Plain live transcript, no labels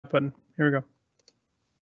button. Here we go.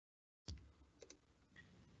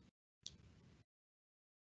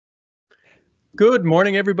 Good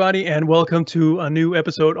morning, everybody, and welcome to a new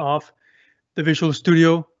episode of the Visual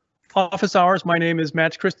Studio Office Hours. My name is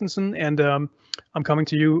Matt Christensen, and I'm coming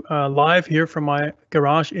to you live here from my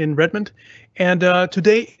garage in Redmond. And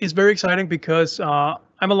today is very exciting because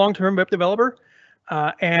I'm a long-term web developer,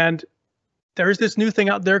 and there is this new thing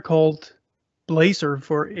out there called Blazor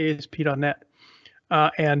for ASP.NET.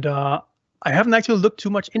 And I haven't actually looked too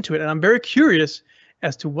much into it, and I'm very curious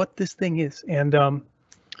as to what this thing is. And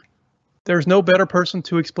there's no better person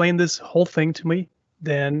to explain this whole thing to me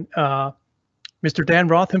than Mr. Dan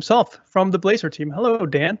Roth himself from the Blazor team. Hello,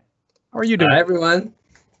 Dan. How are you doing? Hi, everyone.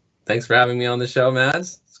 Thanks for having me on the show,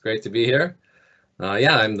 Mads. It's great to be here.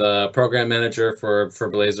 Yeah, I'm the program manager for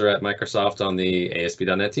Blazor at Microsoft on the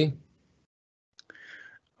ASP.NET team.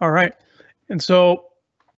 All right. And so,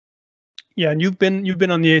 yeah, and you've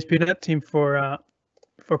been on the ASP.NET team for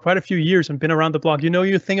quite a few years and been around the block. You know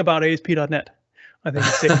your thing about ASP.NET. I think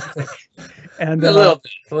it's safe to say. And a little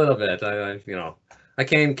bit. I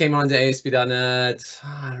came onto ASP.NET.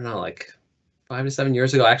 I don't know, like 5 to 7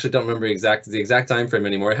 years ago. I actually don't remember the exact time frame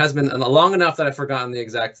anymore. It has been long enough that I've forgotten the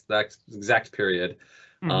exact period.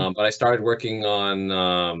 Mm-hmm. But I started working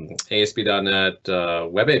on ASP.NET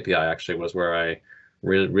Web API. Actually, was where I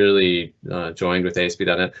really joined with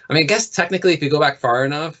ASP.NET. I mean, I guess technically, if you go back far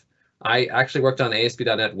enough, I actually worked on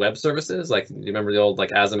ASP.NET web services. Like, you remember the old like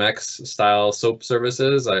ASMX style SOAP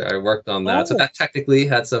services? I worked on that. Oh. So that technically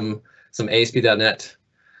had some ASP.NET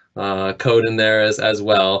code in there as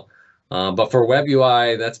well. But for web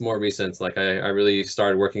UI, that's more recent. Like I really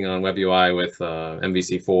started working on web UI with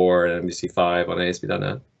MVC4 and MVC5 on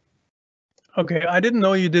ASP.NET. Okay, I didn't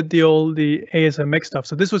know you did the ASMX stuff.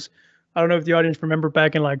 So this was, I don't know if the audience remember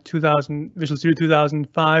back in like 2000, Visual Studio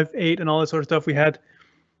 2005, 8, and all that sort of stuff.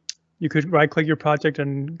 You could right-click your project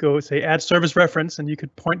and go say add service reference, and you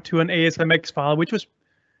could point to an ASMX file, which was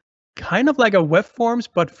kind of like a web forms,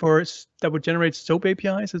 but that would generate SOAP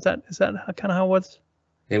APIs. Is that kind of how it was?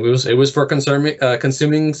 It was for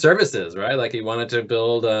consuming services, right? Like you wanted to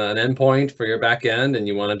build an endpoint for your backend, and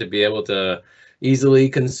you wanted to be able to easily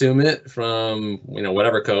consume it from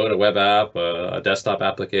whatever code, a web app, a desktop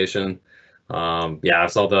application. Yeah,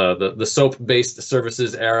 so the SOAP-based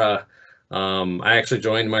services era. I actually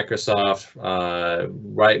joined Microsoft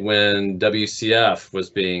right when WCF was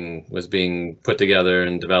being put together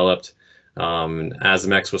and developed.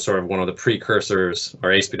 ASMX was sort of one of the precursors,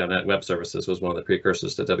 or ASP.NET Web Services was one of the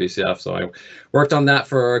precursors to WCF. So I worked on that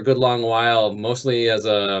for a good long while, mostly as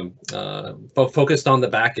a focused on the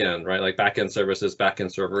back end, right? Like back end services, back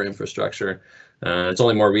end server infrastructure. It's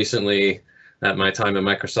only more recently at my time at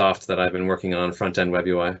Microsoft that I've been working on front end web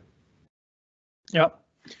UI. Yeah.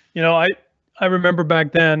 I remember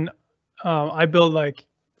back then, I built like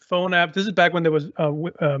phone apps. This is back when there was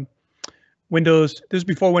Windows. This was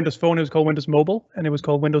before Windows Phone. It was called Windows Mobile, and it was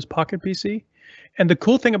called Windows Pocket PC. And the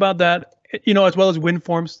cool thing about that, as well as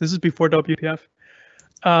WinForms, this is before WPF,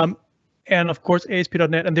 and of course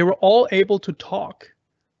ASP.NET, and they were all able to talk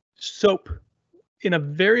SOAP in a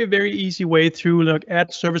very, very easy way through like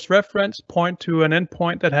add service reference, point to an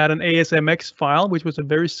endpoint that had an ASMX file, which was a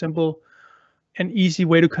very simple an easy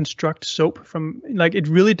way to construct SOAP from, like, it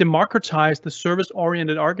really democratized the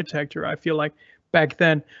service-oriented architecture, I feel like, back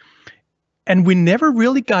then. And we never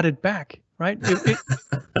really got it back, right? I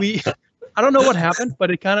don't know what happened,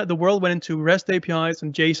 but the world went into REST APIs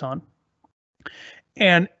and JSON.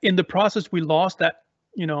 And in the process, we lost that,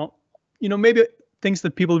 maybe things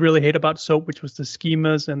that people really hate about SOAP, which was the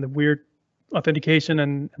schemas and the weird authentication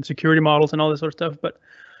and security models and all this sort of stuff.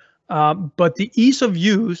 But the ease of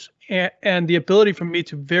use and the ability for me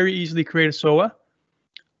to very easily create a SOA,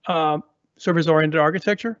 service-oriented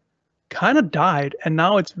architecture, kind of died. And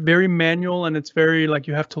now it's very manual, and it's very like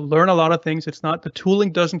you have to learn a lot of things. It's not, the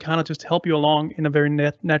tooling doesn't kind of just help you along in a very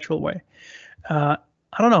natural way. I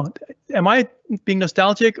don't know. Am I being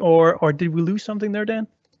nostalgic, or did we lose something there, Dan?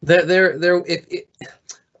 I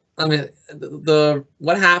mean,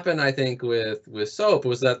 what happened, I think, with SOAP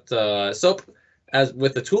was that SOAP, as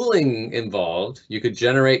with the tooling involved, you could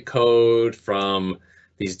generate code from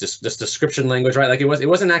this description language, right? Like it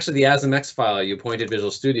wasn't actually the ASMX file you pointed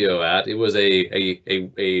Visual Studio at. It was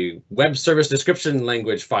a web service description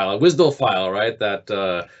language file, a WSDL file, right? That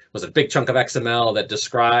was a big chunk of XML that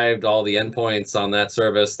described all the endpoints on that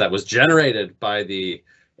service that was generated by the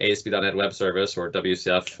ASP.NET Web Service, or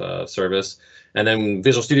WCF service. And then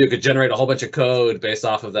Visual Studio could generate a whole bunch of code based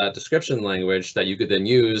off of that description language that you could then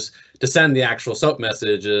use to send the actual SOAP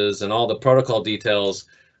messages, and all the protocol details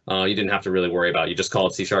you didn't have to really worry about. You just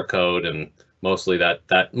called C# code and mostly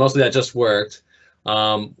that just worked.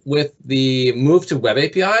 With the move to web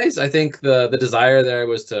APIs, I think the desire there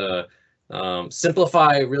was to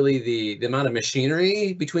simplify really the amount of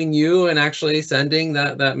machinery between you and actually sending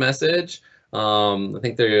that message. I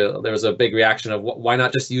think there was a big reaction of why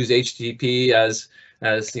not just use HTTP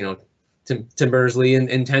as you know, Tim Berners-Lee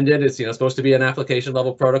intended. It's, you know, supposed to be an application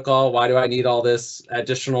level protocol. Why do I need all this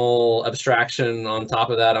additional abstraction on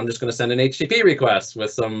top of that? I'm just going to send an HTTP request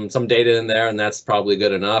with some data in there, and that's probably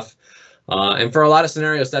good enough. And for a lot of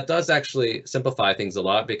scenarios, that does actually simplify things a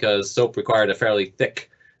lot, because SOAP required a fairly thick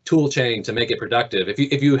tool chain to make it productive.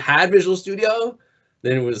 If you had Visual Studio,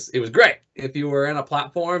 then it was great. If you were in a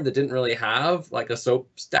platform that didn't really have like a SOAP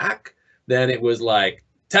stack, then it was like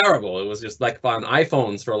terrible. It was just like on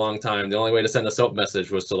iPhones for a long time. The only way to send a SOAP message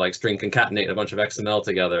was to like string concatenate a bunch of XML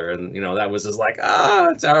together, and you know, that was just like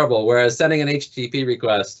terrible. Whereas sending an HTTP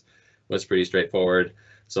request was pretty straightforward.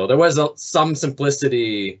 So there was some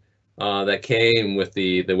simplicity that came with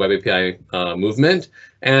the web API movement,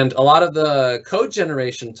 and a lot of the code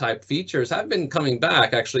generation type features have been coming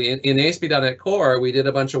back. Actually, in ASP.NET Core, we did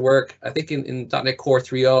a bunch of work, I think in .NET Core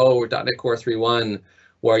 3.0 or .NET Core 3.1,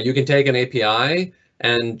 where you can take an API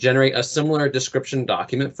and generate a similar description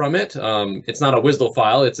document from it. It's not a WSDL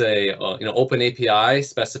file; it's a you know, open API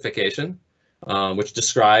specification, which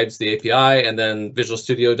describes the API, and then Visual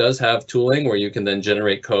Studio does have tooling where you can then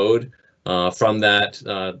generate code from that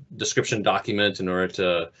description document in order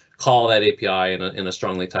to call that API in a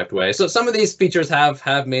strongly typed way. So some of these features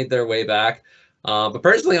have made their way back. But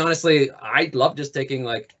personally, honestly, I love just taking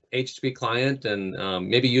like HTTP client and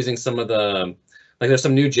maybe using some of the, like there's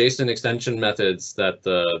some new JSON extension methods that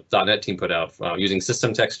the .NET team put out using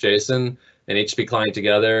system text JSON and HTTP client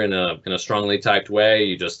together in a strongly typed way.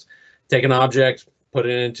 You just take an object, put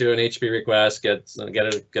it into an HTTP request, get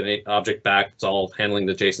an object back. It's all handling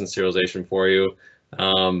the JSON serialization for you.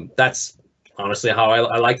 That's honestly how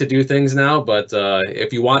I like to do things now. But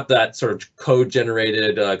if you want that sort of code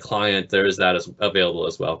generated client, there is that available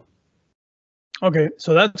as well. Okay,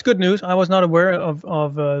 so that's good news. I was not aware of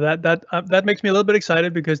that. That makes me a little bit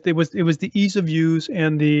excited, because it was the ease of use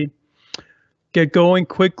and the get going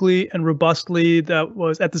quickly and robustly. That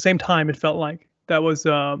was at the same time, it felt like that was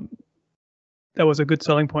a good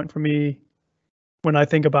selling point for me when I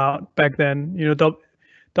think about back then. You know,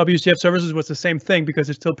 WCF services was the same thing, because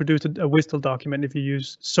it still produced a WSDL document if you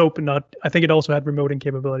use SOAP and not. I think it also had remoting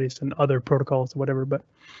capabilities and other protocols or whatever. But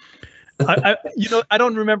I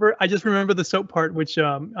don't remember. I just remember the SOAP part, which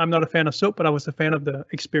I'm not a fan of SOAP, but I was a fan of the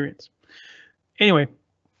experience. Anyway,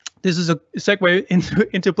 this is a segue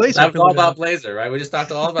into Blazor. That's all about Blazor, right? We just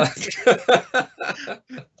talked all about.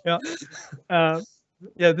 Yeah.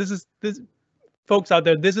 Yeah. This. Folks out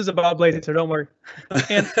there, this is about Blazor, so don't worry.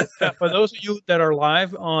 And for those of you that are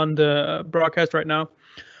live on the broadcast right now,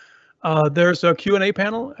 there's a Q&A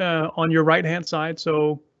panel on your right-hand side.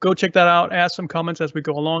 So go check that out. Ask some comments as we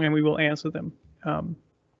go along, and we will answer them. All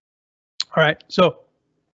right. So,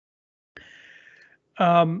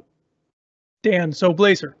 Dan, so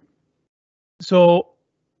Blazor. So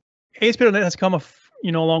ASP.NET has come a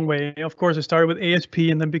long way. Of course, it started with ASP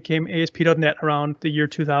and then became ASP.NET around the year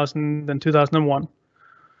 2000 and 2001.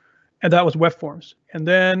 And that was web forms. And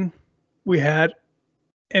then we had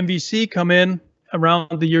MVC come in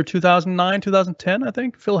around the year 2009, 2010, I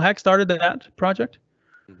think. Phil Hack started that project.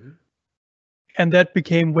 Mm-hmm. And that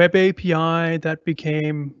became Web API. That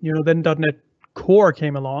became, then .NET Core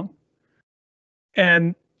came along.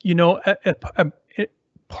 And,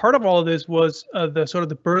 part of all of this was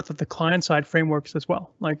the birth of the client-side frameworks as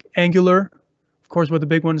well, like Angular, of course, were the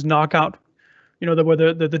big ones. Knockout, there were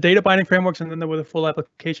the data binding frameworks, and then there were the full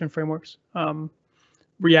application frameworks.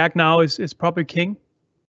 React now is probably king.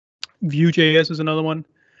 Vue.js is another one.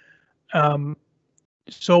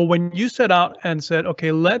 So when you set out and said,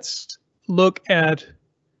 okay, let's look at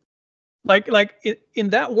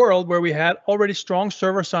in that world where we had already strong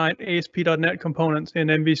server-side ASP.NET components in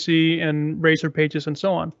MVC and Razor Pages and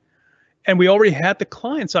so on, and we already had the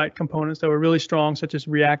client-side components that were really strong, such as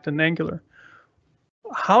React and Angular.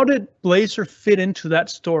 How did Blazor fit into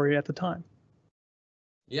that story at the time?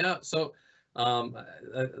 Yeah, so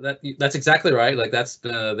that's exactly right. Like that's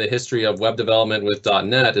the history of web development with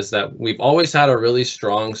 .NET, is that we've always had a really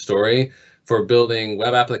strong story for building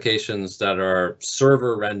web applications that are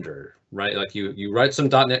server rendered. Right, like you write some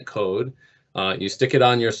 .NET code, you stick it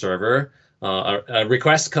on your server, a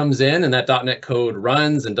request comes in, and that .NET code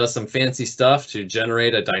runs and does some fancy stuff to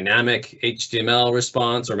generate a dynamic HTML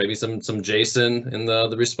response, or maybe some JSON in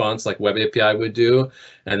the response, like Web API would do,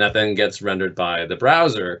 and that then gets rendered by the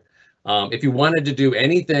browser. If you wanted to do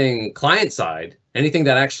anything client side, anything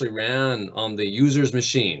that actually ran on the user's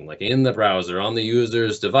machine, like in the browser, on the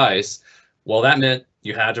user's device, well, that meant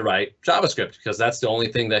you had to write JavaScript, because that's the only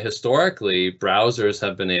thing that historically browsers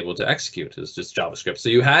have been able to execute, is just JavaScript. So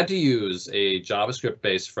you had to use a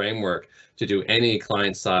JavaScript-based framework to do any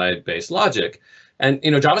client-side based logic. And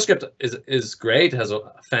JavaScript is great, has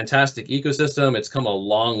a fantastic ecosystem. It's come a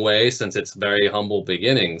long way since its very humble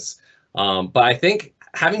beginnings. But I think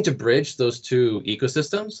having to bridge those two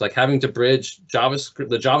ecosystems, like having to bridge JavaScript,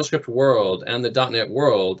 the JavaScript world and the .NET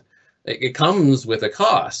world, it comes with a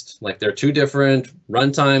cost. Like they're two different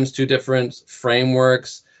runtimes, two different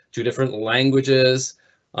frameworks, two different languages.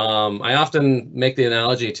 I often make the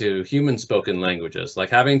analogy to human spoken languages, like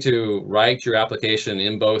having to write your application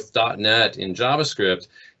in both .NET and JavaScript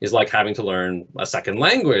is like having to learn a second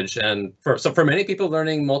language. And for many people,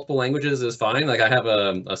 learning multiple languages is fine. Like I have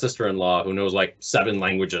a sister-in-law who knows like 7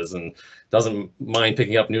 languages and doesn't mind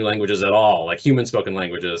picking up new languages at all, like human spoken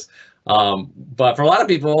languages. But for a lot of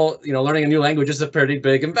people, learning a new language is a pretty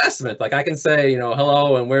big investment. Like I can say,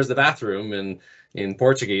 hello and where's the bathroom in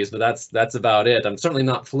Portuguese, but that's about it. I'm certainly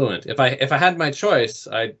not fluent. If I had my choice,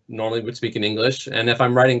 I normally would speak in English. And if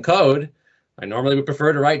I'm writing code, I normally would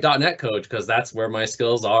prefer to write .NET code, because that's where my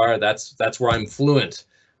skills are. That's where I'm fluent.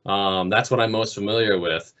 That's what I'm most familiar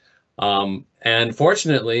with. And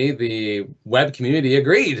fortunately, the web community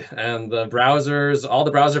agreed, and the browsers, all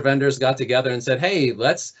the browser vendors got together and said, hey,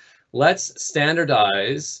 let's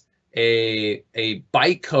standardize a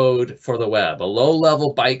bytecode for the web, a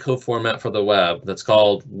low-level bytecode format for the web that's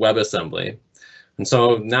called WebAssembly. And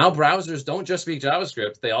so now browsers don't just speak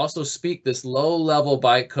JavaScript, they also speak this low-level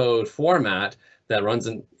bytecode format that runs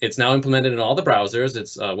in, it's now implemented in all the browsers.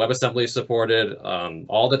 It's WebAssembly supported,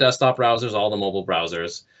 all the desktop browsers, all the mobile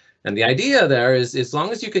browsers. And the idea there is, as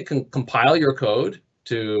long as you can compile your code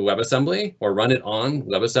to WebAssembly or run it on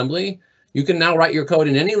WebAssembly, you can now write your code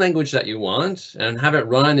in any language that you want and have it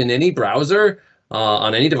run in any browser,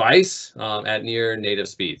 on any device, at near native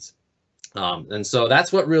speeds. And so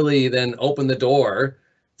that's what really then opened the door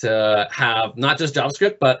to have not just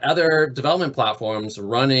JavaScript, but other development platforms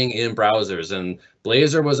running in browsers. And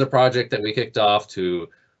Blazor was a project that we kicked off to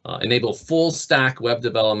enable full stack web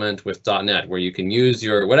development with .NET, where you can use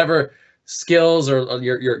your whatever skills or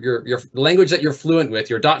your language that you're fluent with,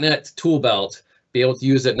 your .NET tool belt, be able to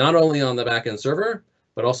use it not only on the backend server,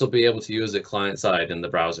 but also be able to use it client side in the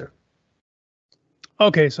browser.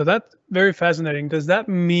 Okay, so that's very fascinating. Does that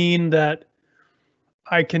mean that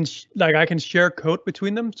I can share code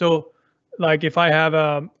between them? So like if I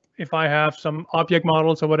have some object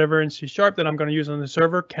models or whatever in C# that I'm going to use on the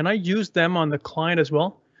server, can I use them on the client as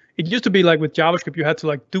well? It used to be like with JavaScript, you had to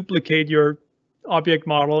like duplicate your object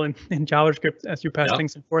model in JavaScript as you pass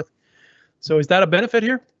things and forth. So is that a benefit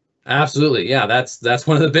here? Absolutely, yeah. That's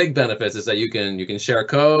one of the big benefits, is that you can share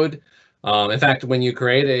code. In fact, when you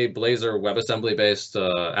create a Blazor WebAssembly based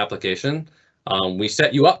application, we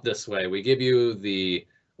set you up this way. We give you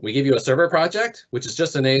a server project, which is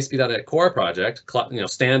just an ASP.NET Core project,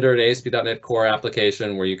 standard ASP.NET Core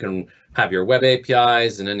application where you can have your web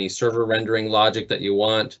APIs and any server rendering logic that you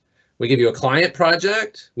want. We give you a client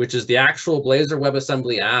project, which is the actual Blazor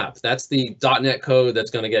WebAssembly app. That's the .NET code that's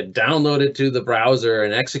going to get downloaded to the browser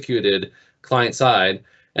and executed client side.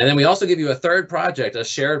 And then we also give you a third project, a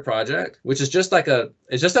shared project, which is just like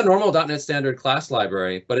it's just a normal .NET standard class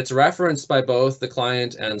library, but it's referenced by both the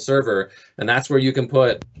client and server. And that's where you can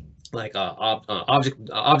put like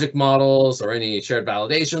object models or any shared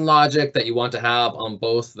validation logic that you want to have on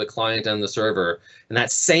both the client and the server. And that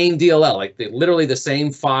same DLL, like literally the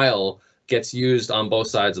same file, gets used on both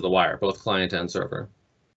sides of the wire, both client and server.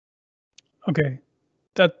 Okay,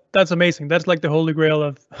 that's amazing. That's like the holy grail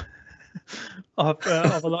of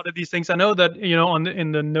of a lot of these things. I know that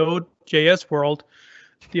in the Node.js world,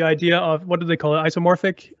 the idea of, what do they call it,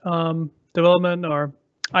 isomorphic development or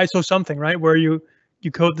ISO something, right, where you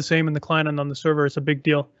code the same in the client and on the server is a big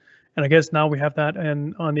deal. And I guess now we have that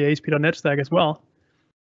on the ASP.NET stack as well.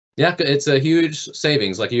 Yeah, it's a huge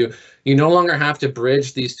savings. Like you no longer have to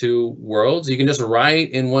bridge these two worlds. You can just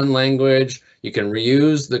write in one language. You can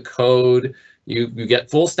reuse the code. You get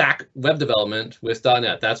full stack web development with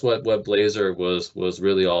 .NET. That's what Blazor was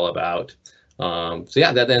really all about. So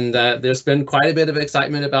yeah, there's been quite a bit of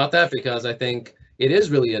excitement about that, because I think it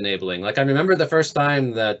is really enabling. Like I remember the first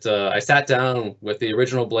time that I sat down with the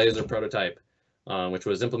original Blazor prototype, which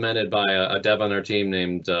was implemented by a dev on our team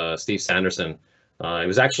named Steve Sanderson. It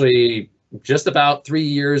was actually just about 3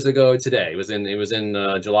 years ago today. It was in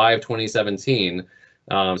July of 2017.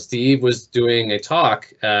 Steve was doing a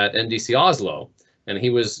talk at NDC Oslo, and it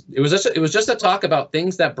was just a talk about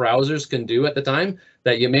things that browsers can do at the time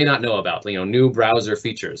that you may not know about, new browser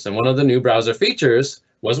features. And one of the new browser features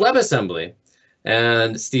was WebAssembly.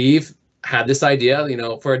 And Steve had this idea,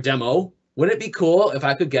 for a demo. Wouldn't it be cool if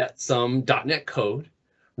I could get some .NET code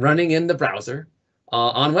running in the browser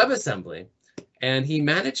on WebAssembly? And he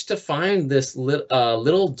managed to find this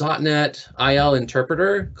little .NET IL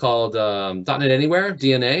interpreter called .NET Anywhere,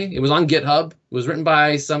 DNA. It was on GitHub. It was written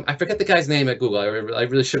by I forget the guy's name at Google. I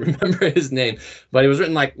really should remember his name. But it was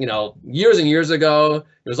written years and years ago.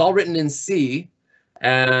 It was all written in C.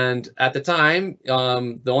 And at the time,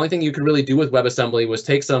 the only thing you could really do with WebAssembly was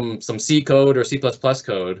take some C code or C++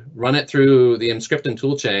 code, run it through the Emscripten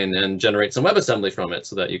toolchain, and generate some WebAssembly from it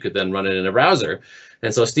so that you could then run it in a browser.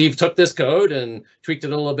 And so Steve took this code and tweaked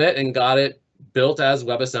it a little bit and got it built as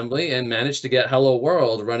WebAssembly and managed to get Hello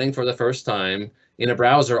World running for the first time in a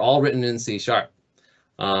browser, all written in C#.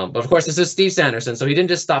 But of course, this is Steve Sanderson, so he didn't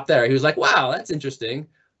just stop there. He was like, wow, that's interesting.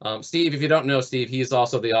 Steve, if you don't know Steve, he's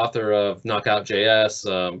also the author of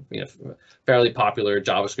Knockout.js, fairly popular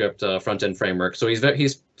JavaScript front-end framework. So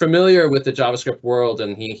he's familiar with the JavaScript world,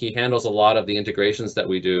 and he handles a lot of the integrations that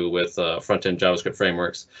we do with front-end JavaScript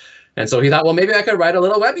frameworks. And so he thought, well, maybe I could write a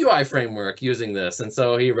little web UI framework using this. And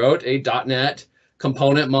so he wrote a .NET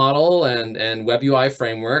component model and web UI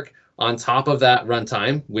framework on top of that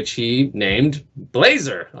runtime, which he named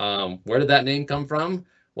Blazor. Where did that name come from?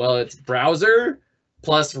 Well, it's browser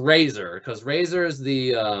plus Razor, because Razor is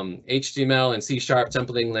the HTML and C#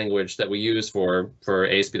 templating language that we use for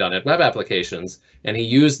ASP.NET web applications. And he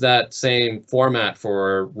used that same format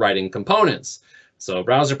for writing components. So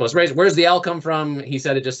browser plus Razor. Where's the L come from? He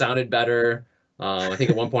said it just sounded better. I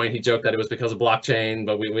think at one point he joked that it was because of blockchain,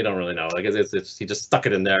 but we don't really know. Like he just stuck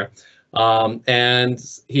it in there. And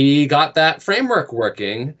he got that framework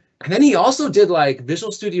working. And then he also did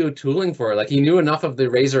Visual Studio tooling for it. He knew enough of the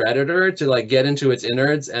Razor editor to get into its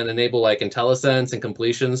innards and enable IntelliSense and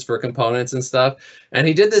completions for components and stuff. And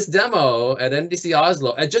he did this demo at NDC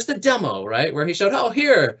Oslo, just a demo, right? Where he showed, oh,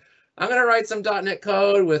 here, I'm going to write some .NET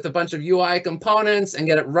code with a bunch of UI components and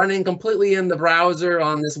get it running completely in the browser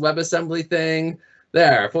on this WebAssembly thing.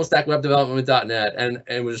 There, full stack web development with .NET. And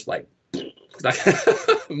it was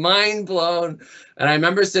just mind blown. And I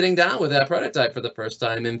remember sitting down with that prototype for the first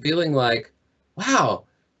time and feeling like, wow,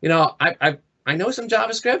 I know some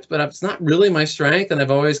JavaScript, but it's not really my strength, and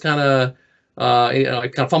I've always kind of I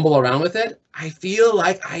kind of fumble around with it. I feel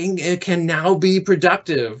like I can now be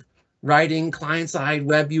productive writing client-side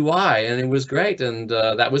web UI, and it was great. And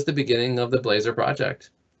that was the beginning of the Blazor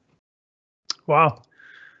project. Wow,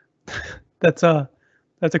 that's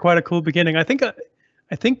quite a cool beginning. I think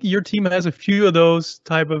your team has a few of those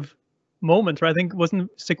type of moments, right? I think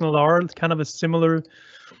wasn't SignalR kind of a similar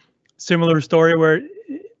story where,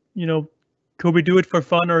 could we do it for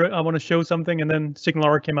fun, or I want to show something, and then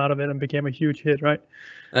SignalR came out of it and became a huge hit, right?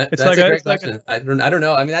 That's a great question. I don't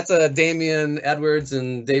know. I mean, that's a Damian Edwards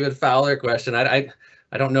and David Fowler question. I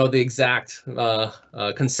don't know the exact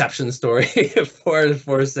conception story for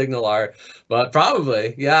SignalR, but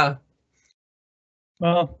probably, yeah.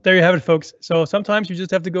 Well, there you have it, folks. So sometimes you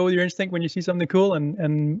just have to go with your instinct when you see something cool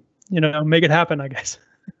and make it happen, I guess.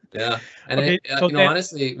 Yeah, and okay,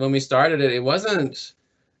 honestly, when we started it, it wasn't.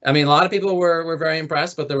 I mean, a lot of people were very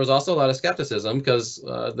impressed, but there was also a lot of skepticism because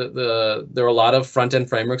there were a lot of front-end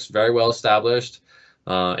frameworks very well established.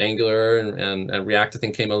 Angular and React, I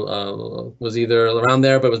think, was either around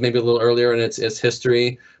there, but it was maybe a little earlier in its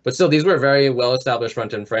history. But still, these were very well-established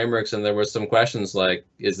front-end frameworks, and there were some questions like,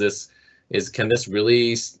 can this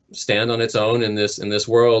really stand on its own in this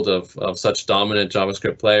world of such dominant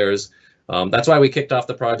JavaScript players? That's why we kicked off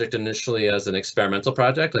the project initially as an experimental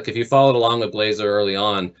project. If you followed along with Blazor early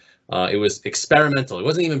on, it was experimental. It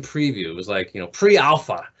wasn't even preview. It was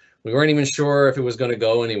pre-alpha. We weren't even sure if it was going to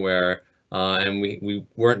go anywhere, and we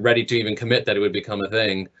weren't ready to even commit that it would become a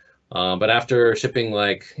thing. But after shipping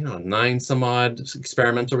 9 some odd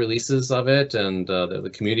experimental releases of it, and the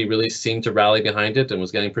community really seemed to rally behind it and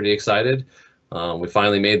was getting pretty excited, we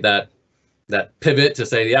finally made that pivot to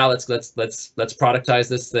say, yeah, let's productize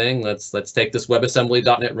this thing. Let's take this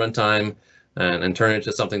WebAssembly.NET runtime and turn it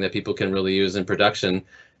into something that people can really use in production.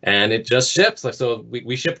 And it just ships. So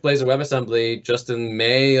we shipped Blazor WebAssembly just in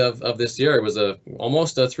May of this year. It was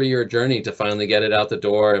almost a 3-year journey to finally get it out the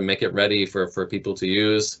door and make it ready for people to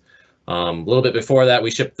use. A little bit before that,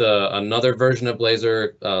 we shipped another version of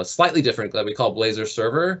Blazor, slightly different, that we call Blazor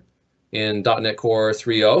Server in .NET Core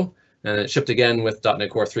 3.0, and it shipped again with .NET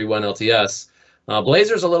Core 3.1 LTS.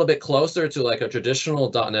 Blazor is a little bit closer to a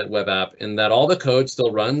traditional .NET web app in that all the code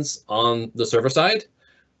still runs on the server side,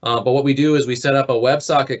 But what we do is we set up a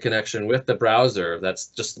WebSocket connection with the browser that's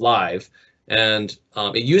just live. And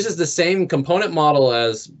it uses the same component model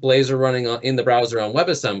as Blazor running in the browser on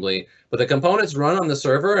WebAssembly, but the components run on the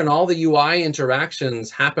server and all the UI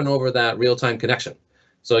interactions happen over that real-time connection.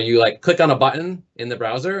 So you like click on a button in the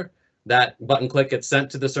browser, that button click gets sent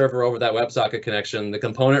to the server over that WebSocket connection. The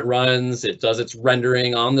component runs, it does its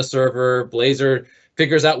rendering on the server. Blazor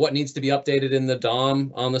figures out what needs to be updated in the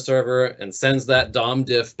DOM on the server and sends that DOM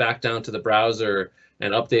diff back down to the browser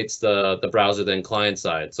and updates the browser then client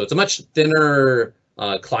side. So it's a much thinner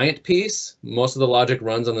client piece. Most of the logic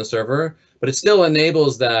runs on the server, but it still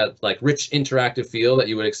enables that like rich interactive feel that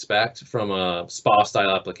you would expect from a SPA style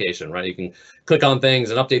application, right? You can click on things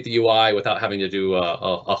and update the UI without having to do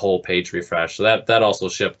a whole page refresh. So that also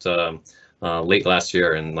shipped late last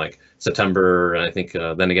year in like September, and I think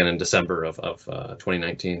then again in December of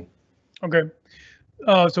 2019. Okay.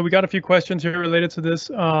 So we got a few questions here related to this.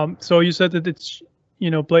 So you said that it's,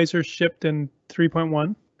 Blazor shipped in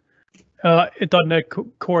 3.1, .NET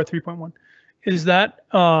Core 3.1. Is that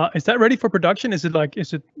ready for production? Is it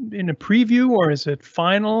in a preview or is it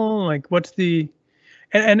final? Like, what's the,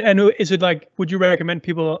 and is it like, would you recommend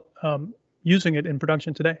people using it in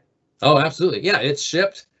production today? Oh, absolutely. Yeah, it's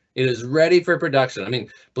shipped. It is ready for production. I mean,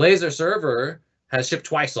 Blazor Server has shipped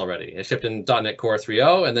twice already. It shipped in .NET Core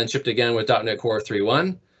 3.0 and then shipped again with .NET Core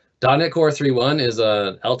 3.1. .NET Core 3.1 is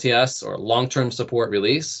a LTS or long-term support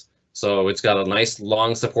release. So it's got a nice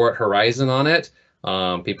long support horizon on it.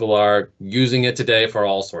 People are using it today for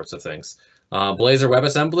all sorts of things. Blazor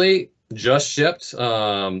WebAssembly just shipped,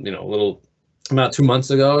 about 2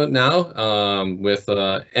 months ago now,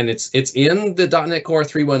 and it's in the .NET Core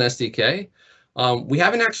 3.1 SDK. We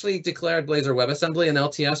haven't actually declared Blazor WebAssembly an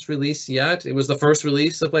LTS release yet. It was the first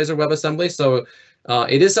release of Blazor WebAssembly, so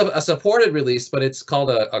it is a supported release, but it's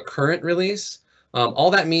called a current release.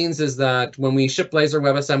 All that means is that when we ship Blazor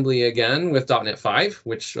WebAssembly again with .NET 5,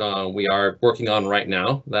 which we are working on right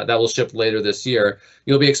now, that will ship later this year,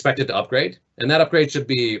 you'll be expected to upgrade. And that upgrade should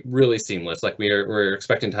be really seamless. Like we're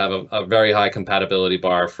expecting to have a very high compatibility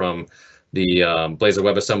bar from the Blazor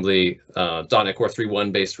WebAssembly .NET Core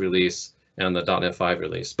 3.1 based release and the .NET 5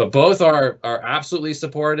 release. But both are absolutely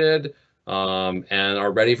supported and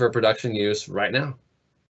are ready for production use right now.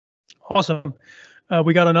 Awesome.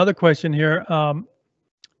 We got another question here,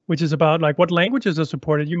 which is about like what languages are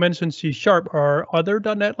supported. You mentioned C#. Are other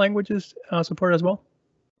 .NET languages supported as well?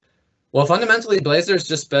 Well, fundamentally, Blazor is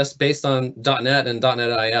just based on .NET and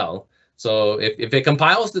 .NET IL. So if it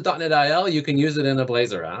compiles to .NET IL, you can use it in a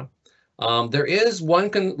Blazor app. There is one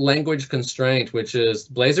language constraint, which is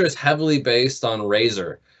Blazor is heavily based on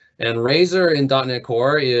Razor. And Razor in .NET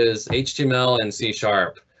Core is HTML and C#.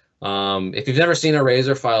 If you've never seen a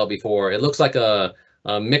Razor file before, it looks like a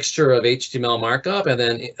mixture of HTML markup and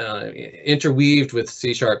then interweaved with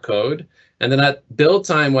C# code. And then at build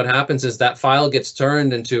time, what happens is that file gets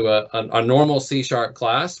turned into a normal C#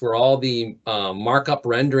 class where all the markup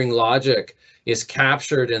rendering logic is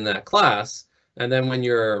captured in that class. And then when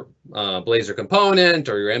your Blazor component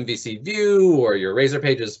or your MVC view or your Razor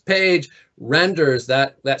Pages page renders,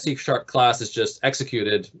 that C# class is just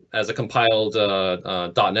executed as a compiled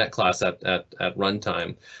 .NET class at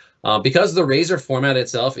runtime. Because the Razor format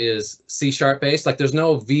itself is C# based, like there's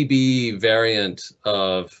no VB variant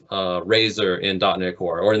of Razor in .NET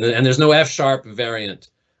Core, and there's no F# variant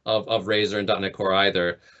of Razor in .NET Core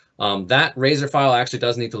either. That Razor file actually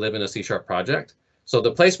does need to live in a C# project. So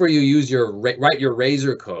the place where you use write your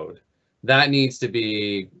Razor code, that needs to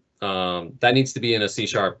be in a C#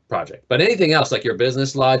 project. But anything else like your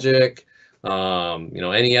business logic,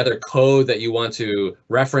 any other code that you want to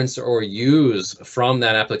reference or use from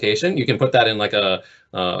that application, you can put that in like a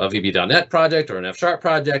VB.NET project or an F#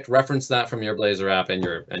 project, reference that from your Blazor app, and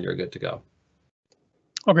you're good to go.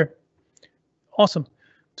 Okay, awesome.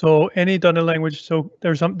 So any .NET language. So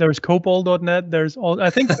there's COBOL.NET. There's all. I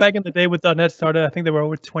think back in the day with .NET started, I think there were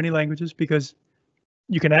over 20 languages because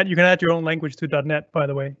you can add your own language to .NET, by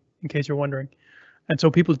the way, in case you're wondering. And so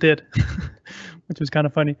people did, which was kind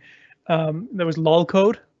of funny. There was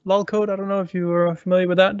lolcode. Lolcode. I don't know if you are familiar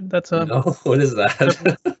with that. That's no. What is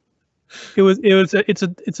that?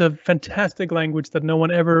 It's a fantastic language that no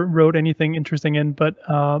one ever wrote anything interesting in, but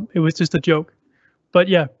it was just a joke. But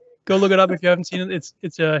yeah, go look it up if you haven't seen it.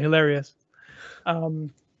 It's hilarious.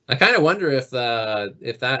 I kind of wonder if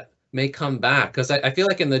that may come back, because I feel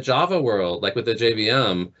like in the Java world, like with the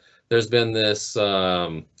JVM, there's been this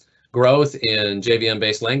growth in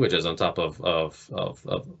JVM-based languages on top of that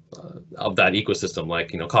ecosystem,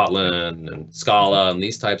 like Kotlin and Scala and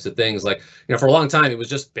these types of things. Like for a long time, it was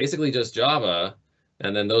basically just Java,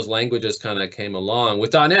 and then those languages kind of came along.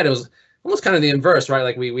 With .NET, it was almost kind of the inverse, right?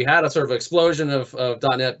 Like we had a sort of explosion of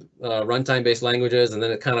 .NET runtime-based languages, and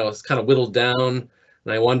then it kind of whittled down.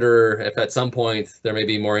 And I wonder if at some point there may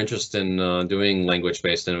be more interest in doing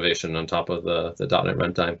language-based innovation on top of the .NET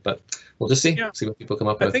runtime. But we'll just see what people come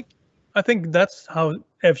up with. I think that's how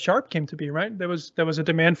F# came to be, right? There was a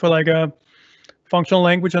demand for like a functional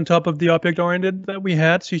language on top of the object-oriented that we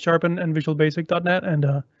had, C# and Visual Basic .NET, and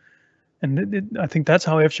I think that's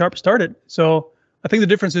how F# started. So I think the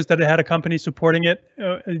difference is that it had a company supporting it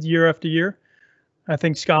year after year. I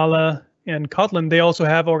think Scala and Kotlin, they also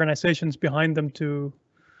have organizations behind them to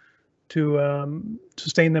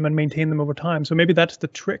sustain them and maintain them over time. So maybe that's the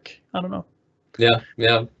trick. I don't know.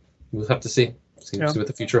 Yeah, we'll have to see what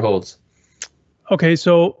the future holds. Okay,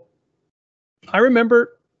 so I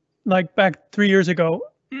remember like back 3 years ago,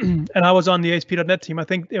 and I was on the ASP.NET team. I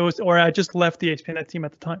think it was, or I just left the ASP.NET team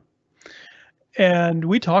at the time. And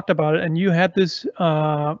we talked about it, and you had this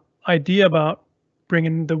idea about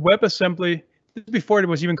bringing the WebAssembly, before it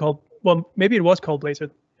was even called, well, maybe it was called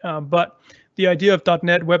Blazor, but the idea of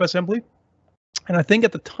 .NET WebAssembly. And I think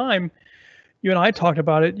at the time, you and I talked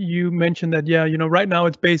about it, you mentioned that, yeah, right now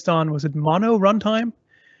it's based on, was it mono runtime?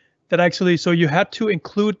 That actually, so you had to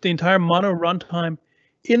include the entire mono runtime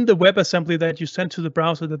in the WebAssembly that you sent to the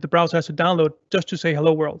browser, that the browser has to download just to say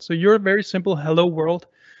hello world. So your very simple hello world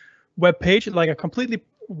web page, like a completely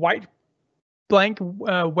white blank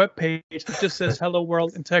web page that just says hello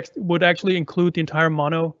world in text, would actually include the entire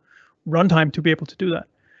mono runtime to be able to do that.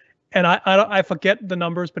 And I forget the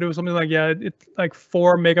numbers, but it was something like, yeah, it's like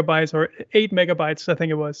 4 megabytes or 8 megabytes, I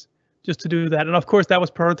think it was, just to do that. And of course that was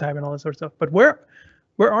prototype and all that sort of stuff. But where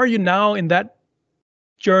are you now in that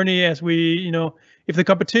journey, as we, if the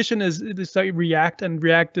competition is like React, and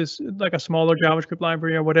React is like a smaller JavaScript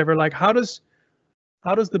library or whatever, like how does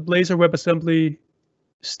the Blazor WebAssembly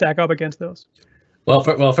stack up against those? Well,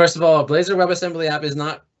 first of all, Blazor WebAssembly app is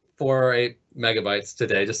not 4 or 8 megabytes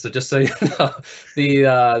today. Just so you know,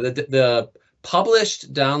 the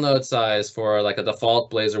published download size for like a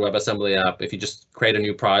default Blazor WebAssembly app, if you just create a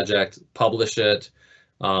new project, publish it,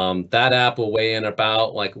 that app will weigh in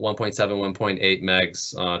about like 1.7, 1.8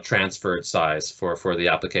 megs transferred size for the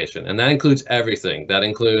application, and that includes everything. That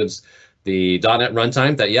includes the .NET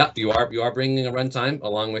runtime. That you are bringing a runtime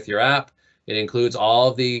along with your app. It includes all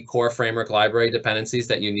of the core framework library dependencies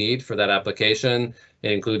that you need for that application.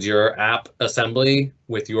 It includes your app assembly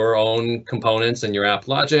with your own components and your app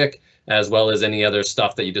logic, as well as any other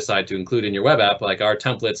stuff that you decide to include in your web app. Like our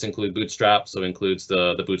templates include Bootstrap, so it includes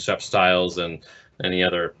the Bootstrap styles and any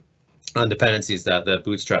other dependencies that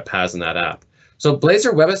Bootstrap has in that app. So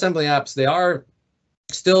Blazor WebAssembly apps, they are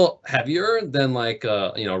still heavier than like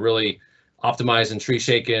really optimized and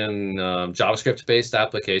tree-shaken JavaScript-based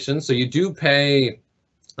applications. So you do pay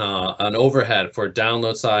an overhead for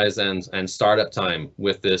download size and startup time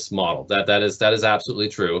with this model. That is absolutely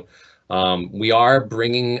true. We are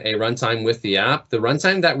bringing a runtime with the app. The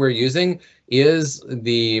runtime that we're using is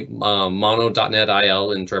the mono.NET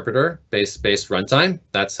IL interpreter based runtime.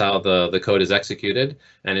 That's how the code is executed,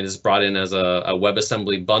 and it is brought in as a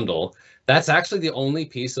WebAssembly bundle. That's actually the only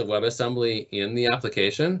piece of WebAssembly in the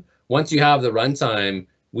application. Once you have the runtime,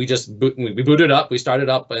 we boot it up, we start it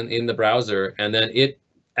up in the browser, and then it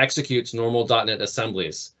executes normal .NET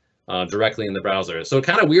assemblies directly in the browser. So it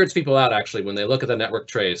kind of weirds people out actually when they look at the network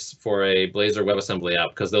trace for a Blazor WebAssembly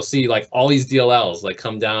app, because they'll see like all these DLLs like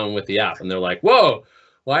come down with the app, and they're like, whoa,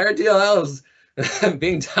 why are DLLs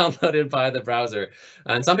being downloaded by the browser?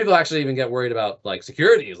 And some people actually even get worried about like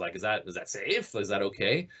security. Is like, is that safe? Is that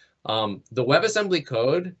okay? The WebAssembly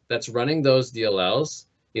code that's running those DLLs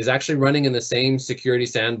is actually running in the same security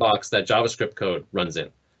sandbox that JavaScript code runs in.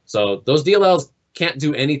 So those DLLs can't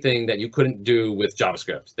do anything that you couldn't do with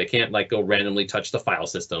JavaScript. They can't like go randomly touch the file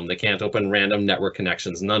system. They can't open random network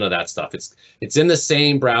connections, none of that stuff. It's in the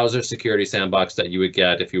same browser security sandbox that you would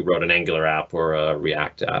get if you wrote an Angular app or a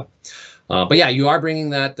React app. But yeah, you are bringing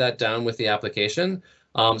that down with the application.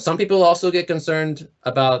 Some people also get concerned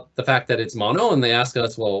about the fact that it's mono, and they ask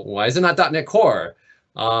us, well, why is it not .NET Core?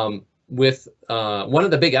 With one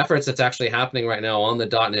of the big efforts that's actually happening right now on the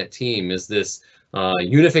 .NET team is this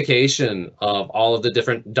unification of all of the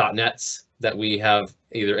different .NETs that we have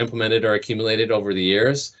either implemented or accumulated over the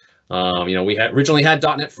years. We had originally had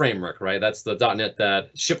 .NET Framework, right? That's the .NET that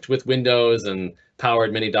shipped with Windows and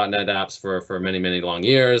powered many .NET apps for many, many long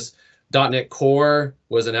years. .NET Core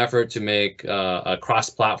was an effort to make a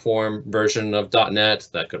cross-platform version of .NET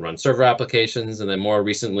that could run server applications, and then more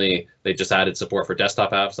recently, they just added support for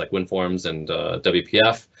desktop apps like WinForms and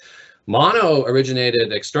WPF. Mono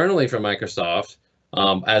originated externally from Microsoft,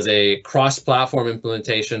 as a cross-platform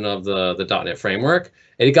implementation of the .NET framework.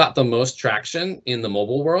 It got the most traction in the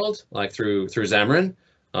mobile world, like through Xamarin.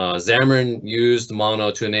 Xamarin used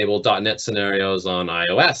Mono to enable .NET scenarios on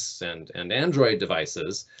iOS and Android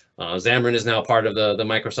devices. Xamarin is now part of the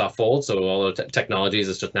Microsoft fold, so all the technologies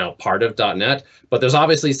is just now part of .NET. But there's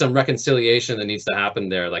obviously some reconciliation that needs to happen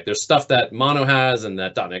there. Like there's stuff that Mono has and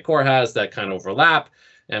that .NET Core has that kind of overlap,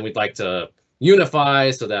 and we'd like to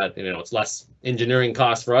unify so that it's less engineering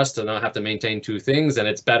cost for us to not have to maintain two things, and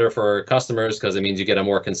it's better for customers because it means you get a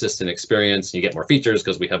more consistent experience, you get more features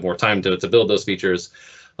because we have more time to build those features.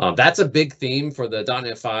 That's a big theme for the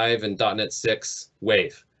 .NET 5 and .NET 6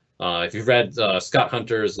 wave. If you've read Scott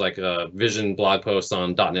Hunter's vision blog post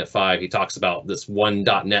on .NET 5, he talks about this one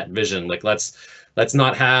 .NET vision. Like let's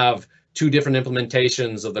not have two different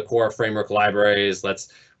implementations of the core framework libraries.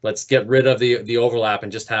 Let's get rid of the overlap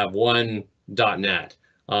and just have one .NET.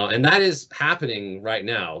 And that is happening right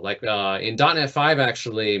now. Like in .NET 5,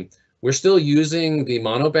 actually, we're still using the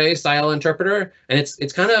Mono-based IL interpreter, and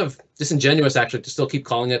it's kind of disingenuous actually to still keep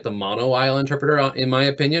calling it the Mono IL interpreter, in my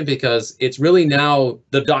opinion, because it's really now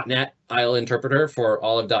the .NET IL interpreter for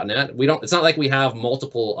all of .NET. It's not like we have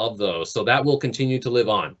multiple of those, so that will continue to live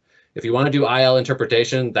on. If you want to do IL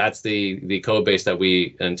interpretation, that's the code base that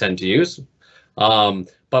we intend to use.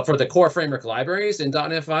 But for the core framework libraries in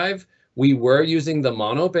 .NET 5, we were using the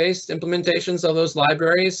Mono-based implementations of those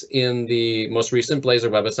libraries in the most recent Blazor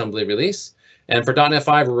WebAssembly release. And for .NET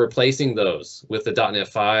 5, we're replacing those with the .NET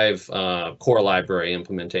 5 core library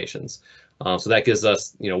implementations. So that gives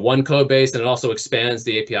us one code base, and it also expands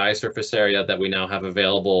the API surface area that we now have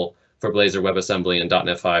available for Blazor WebAssembly in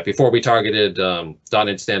 .NET 5. Before we targeted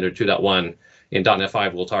 .NET Standard 2.1, in .NET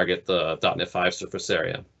 5 we'll target the .NET 5 surface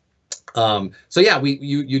area. So yeah,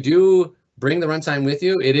 you do bring the runtime with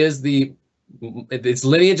you. Its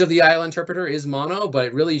lineage of the IL interpreter is Mono,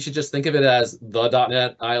 but really you should just think of it as the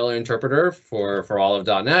 .NET IL interpreter for all of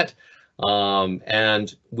 .NET.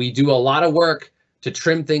 And we do a lot of work to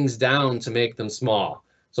trim things down to make them small.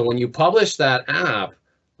 So when you publish that app,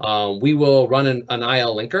 we will run an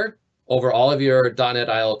IL linker over all of your .NET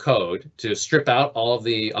IL code to strip out all of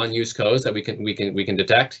the unused codes that we can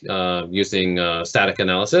detect using static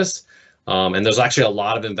analysis. And there's actually a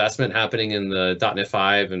lot of investment happening in the .NET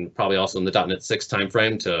 5 and probably also in the .NET 6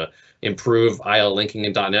 timeframe to improve IL linking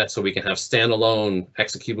in .NET so we can have standalone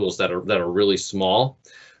executables that are really small.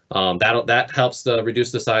 That helps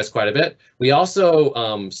reduce the size quite a bit. We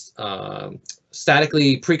also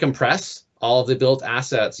statically pre-compress all of the built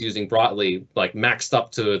assets using Broadly, like maxed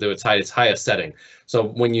up to its highest setting. So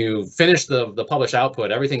when you finish the publish output,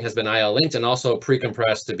 everything has been IL linked and also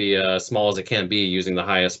pre-compressed to be as small as it can be using the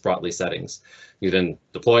highest Broadly settings. You then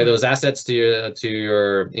deploy those assets to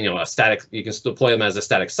your a static. You can deploy them as a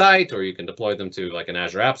static site, or you can deploy them to like an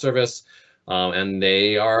Azure App Service, and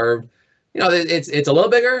they are. It's a little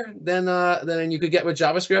bigger than you could get with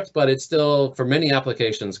JavaScript, but it's still for many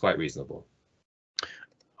applications quite reasonable.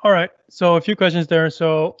 All right, so a few questions there.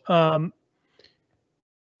 So,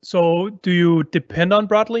 so do you depend on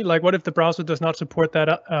Broadly? Like, what if the browser does not support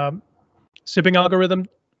that zipping algorithm?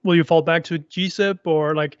 Will you fall back to gzip,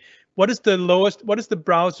 or like, what is the lowest? What is the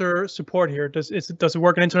browser support here? Does it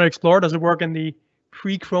work in Internet Explorer? Does it work in the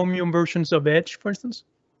pre-Chromium versions of Edge, for instance?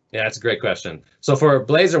 Yeah, that's a great question. So for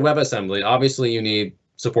Blazor WebAssembly, obviously you need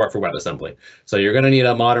support for WebAssembly. So you're going to need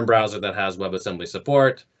a modern browser that has WebAssembly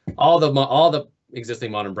support. All the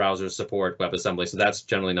existing modern browsers support WebAssembly, so that's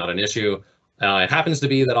generally not an issue. It happens to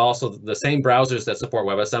be that also the same browsers that support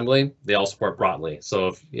WebAssembly, they all support Broadly.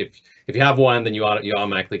 So if you have one, then you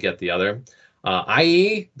automatically get the other.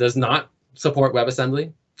 IE does not support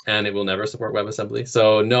WebAssembly, and it will never support WebAssembly.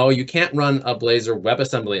 So no, you can't run a Blazor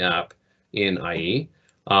WebAssembly app in IE.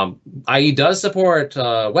 IE does support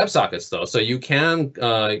WebSockets though, so you can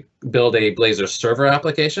build a Blazor server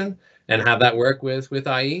application and have that work with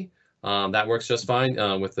IE. That works just fine.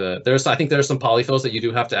 I think there's some polyfills that you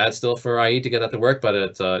do have to add still for IE to get that to work, but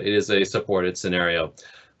it is a supported scenario.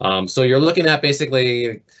 So you're looking at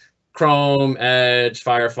basically Chrome, Edge,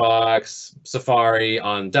 Firefox, Safari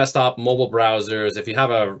on desktop, mobile browsers. If you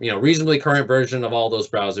have a reasonably current version of all those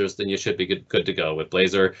browsers, then you should be good to go with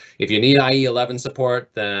Blazor. If you need IE 11 support,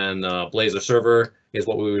 then Blazor Server is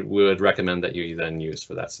what we would recommend that you then use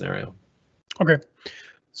for that scenario. Okay,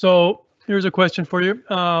 so here's a question for you.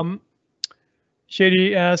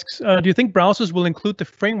 Shady asks, do you think browsers will include the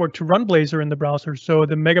framework to run Blazor in the browser, so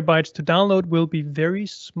the megabytes to download will be very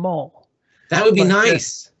small? That would be But,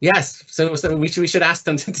 nice. Yes. So we should ask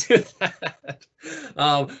them to do that.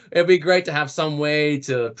 It'd be great to have some way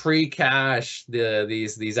to pre-cache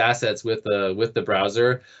these assets with the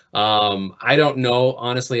browser. I don't know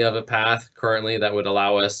honestly of a path currently that would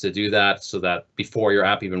allow us to do that, so that before your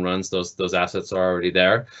app even runs, those assets are already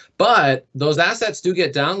there. But those assets do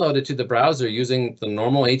get downloaded to the browser using the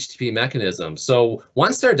normal HTTP mechanism. So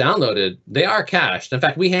once they're downloaded, they are cached. In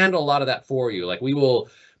fact, we handle a lot of that for you. Like we will.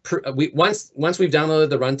 Once we've downloaded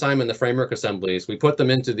the runtime and the framework assemblies, we put them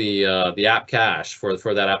into the app cache for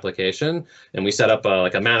that application, and we set up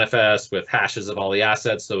like a manifest with hashes of all the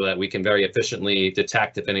assets so that we can very efficiently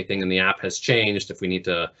detect if anything in the app has changed, if we need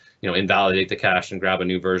to invalidate the cache and grab a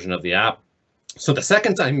new version of the app. So the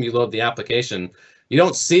second time you load the application, you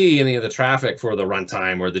don't see any of the traffic for the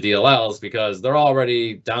runtime or the DLLs because they're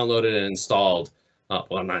already downloaded and installed.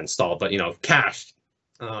 Well, not installed, but cached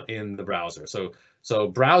in the browser. So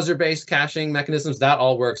browser-based caching mechanisms, that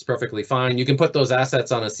all works perfectly fine. You can put those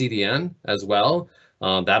assets on a CDN as well.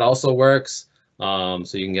 That also works. So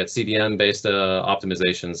you can get CDN-based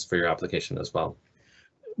optimizations for your application as well.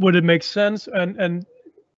 Would it make sense? And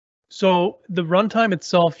so the runtime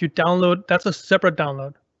itself, you download, that's a separate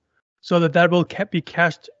download, so that will be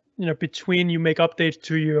cached, between you make updates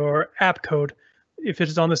to your app code. If it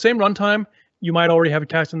is on the same runtime, you might already have it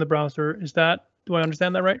cached in the browser. Do I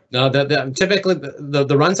understand that right? No, typically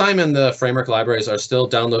the runtime and the framework libraries are still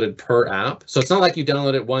downloaded per app. So it's not like you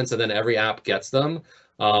download it once and then every app gets them.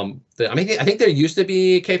 I think there used to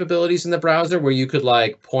be capabilities in the browser where you could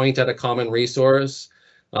point at a common resource,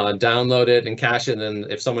 download it and cache it, and then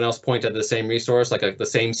if someone else pointed at the same resource, like the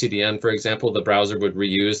same CDN, for example, the browser would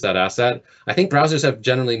reuse that asset. I think browsers have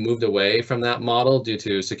generally moved away from that model due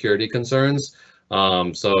to security concerns.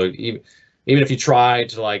 So even if you try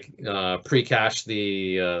to pre-cache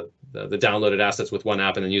the downloaded assets with one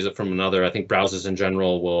app and then use it from another, I think browsers in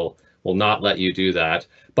general will not let you do that.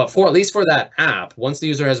 But at least for that app, once the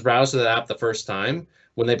user has browsed to that app the first time,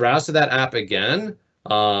 when they browse to that app again,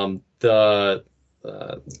 the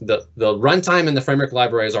runtime and the framework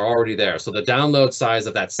libraries are already there. So the download size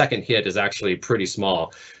of that second hit is actually pretty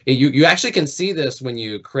small. You actually can see this when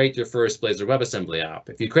you create your first Blazor WebAssembly app.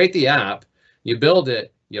 If you create the app, you build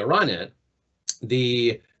it, you run it,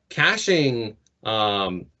 the caching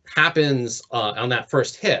happens on that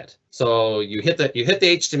first hit. So you hit the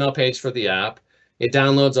HTML page for the app. It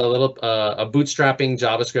downloads a bootstrapping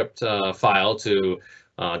JavaScript file to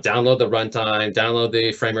download the runtime, download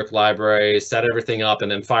the framework library, set everything up,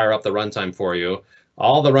 and then fire up the runtime for you.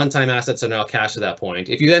 All the runtime assets are now cached at that point.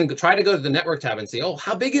 If you then try to go to the network tab and see, oh,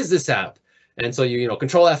 how big is this app? And so you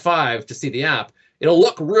Control F5 to see the app. It'll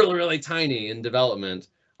look really, really tiny in development.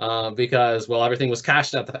 Because, well, everything was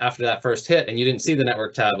cached after that first hit, and you didn't see the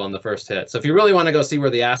network tab on the first hit. So if you really want to go see where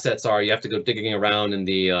the assets are, you have to go digging around in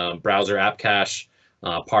the browser app cache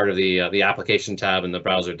part of the application tab in the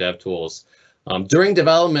browser dev tools. During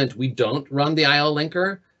development, we don't run the IL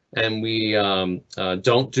linker, and we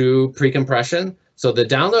don't do pre-compression. So the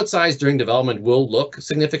download size during development will look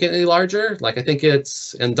significantly larger. Like I think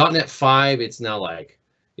it's in .NET 5, it's now it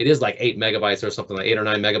is 8 megabytes or something, like 8 or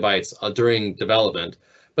 9 megabytes during development.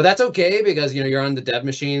 But that's okay because you're on the dev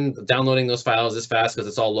machine. Downloading those files is fast because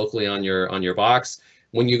it's all locally on your box.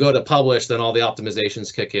 When you go to publish, then all the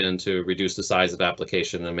optimizations kick in to reduce the size of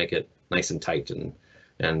application and make it nice and tight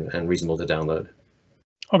and reasonable to download.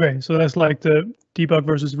 Okay, so that's like the debug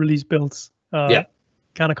versus release builds kind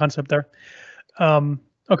of concept there.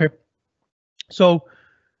 Okay, so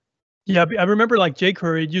yeah, I remember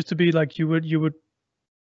jQuery. It used to be you would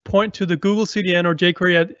point to the Google CDN, or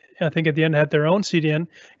jQuery I think at the end had their own CDN.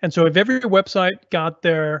 And so if every website got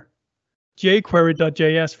their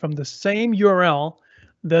jQuery.js from the same URL,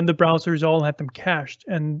 then the browsers all had them cached.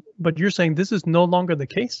 But you're saying this is no longer the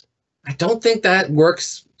case? I don't think that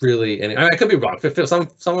works really. And I could be wrong.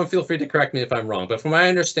 Someone feel free to correct me if I'm wrong. But from what I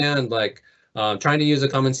understand, trying to use a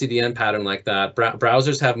common CDN pattern like that,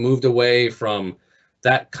 browsers have moved away from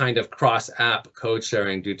that kind of cross-app code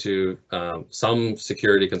sharing due to some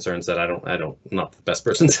security concerns that I'm not the best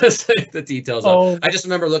person to say the details of. I just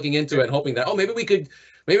remember looking into it and hoping that, maybe we could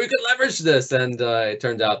leverage this, and it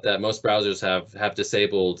turned out that most browsers have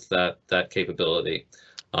disabled that capability.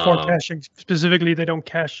 For caching specifically, they don't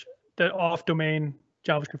cache the off-domain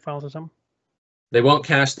JavaScript files or something. They won't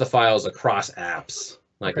cache the files across apps.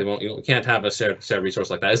 You can't have a shared resource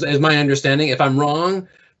like that. Is my understanding. If I'm wrong,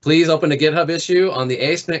 please open a GitHub issue on the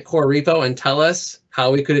ASP.NET Core repo and tell us how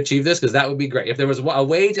we could achieve this, because that would be great. If there was a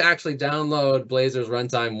way to actually download Blazor's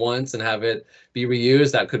runtime once and have it be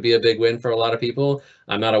reused, that could be a big win for a lot of people.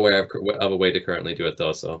 I'm not aware of a way to currently do it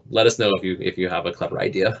though, so let us know if you have a clever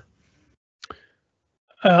idea.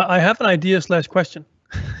 I have an idea/question.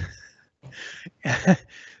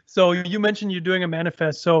 So you mentioned you're doing a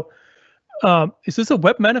manifest. So is this a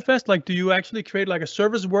web manifest? Like, do you actually create like a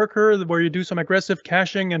service worker where you do some aggressive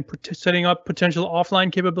caching and setting up potential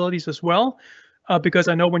offline capabilities as well? Because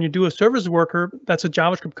I know when you do a service worker, that's a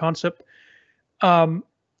JavaScript concept.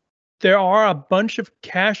 There are a bunch of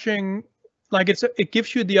caching, like it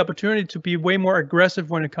gives you the opportunity to be way more aggressive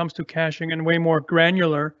when it comes to caching and way more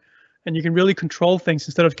granular, and you can really control things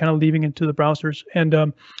instead of kind of leaving it to the browsers. And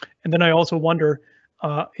then I also wonder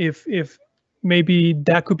if maybe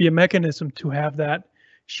that could be a mechanism to have that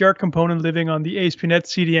shared component living on the ASP.NET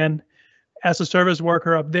CDN as a service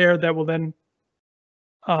worker up there that will then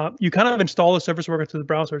you kind of install a service worker to the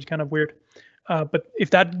browser. It's kind of weird, but if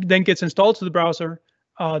that then gets installed to the browser,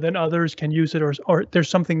 then others can use it, or there's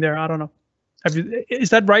something there. I don't know.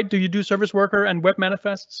 Is that right? Do you do service worker and web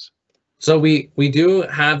manifests? So we do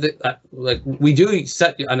have the we do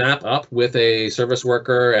set an app up with a service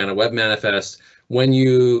worker and a web manifest when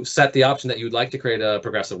you set the option that you'd like to create a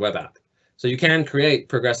progressive web app. So you can create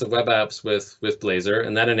progressive web apps with Blazor,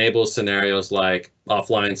 and that enables scenarios like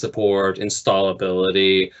offline support,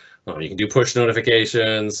 installability. You can do push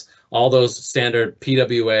notifications. All those standard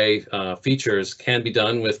PWA features can be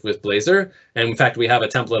done with Blazor. And in fact, we have a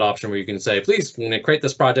template option where you can say, please, when I create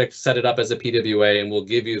this project, set it up as a PWA, and we'll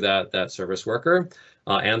give you that service worker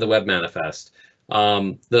and the web manifest.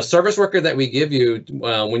 The service worker that we give you,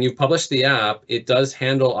 when you publish the app, it does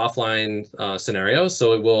handle offline scenarios.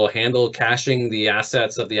 So it will handle caching the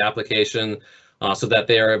assets of the application so that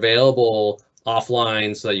they are available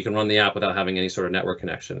offline so that you can run the app without having any sort of network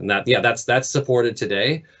connection. And that's supported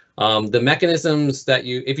today. The mechanisms that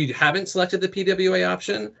if you haven't selected the PWA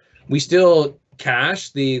option, we still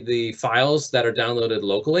cache the files that are downloaded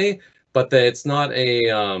locally, but it's not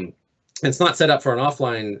set up for an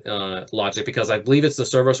offline logic, because I believe it's the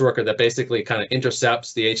service worker that basically kind of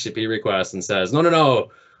intercepts the HTTP request and says,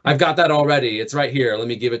 no, I've got that already. It's right here. Let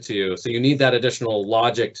me give it to you. So you need that additional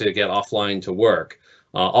logic to get offline to work.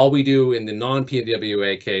 All we do in the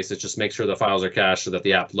non-PWA case is just make sure the files are cached so that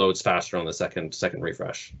the app loads faster on the second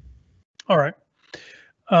refresh. All right.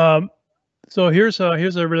 So here's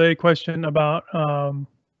a related question about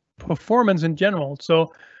performance in general.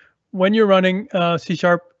 So when you're running C#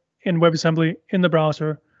 in WebAssembly in the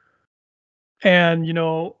browser, and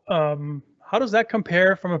how does that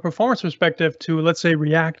compare from a performance perspective to, let's say,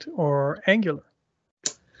 React or Angular?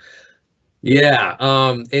 Yeah,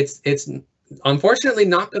 it's unfortunately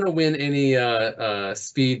not going to win any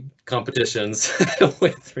speed competitions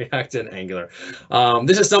with React and Angular.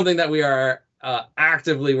 This is something that we are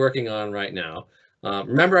actively working on right now.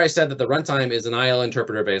 Remember, I said that the runtime is an IL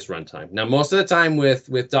interpreter-based runtime. Now, most of the time with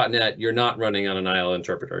 .NET, you're not running on an IL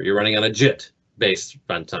interpreter. You're running on a JIT-based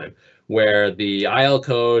runtime, where the IL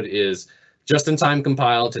code is just-in-time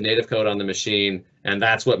compiled to native code on the machine, and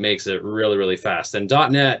that's what makes it really, really fast. And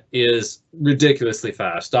 .NET is ridiculously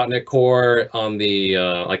fast. .NET Core on the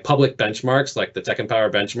like public benchmarks, like the Tech and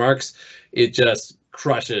Power benchmarks, it just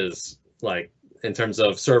crushes, like, in terms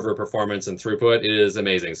of server performance and throughput. It is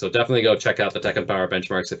amazing. So definitely go check out the Tech and Power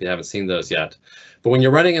benchmarks if you haven't seen those yet. But when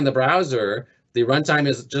you're running in the browser, the runtime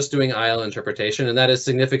is just doing IL interpretation, and that is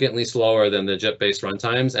significantly slower than the JIT-based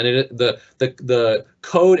runtimes. And the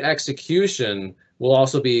code execution will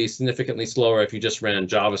also be significantly slower if you just ran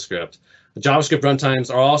JavaScript. The JavaScript runtimes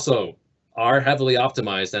are heavily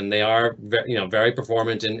optimized, and they are very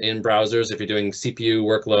performant in browsers. If you're doing CPU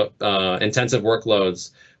workload intensive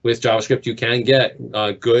workloads with JavaScript, you can get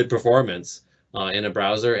good performance in a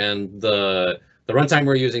browser, and the runtime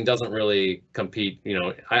we're using doesn't really compete.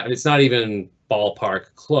 It's not even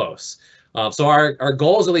ballpark close. So our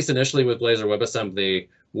goals, at least initially with Blazor WebAssembly,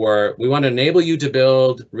 were we want to enable you to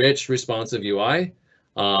build rich, responsive UI.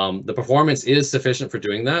 The performance is sufficient for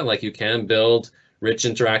doing that. Like, you can build rich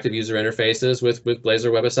interactive user interfaces with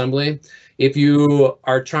Blazor WebAssembly. If you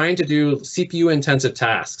are trying to do CPU intensive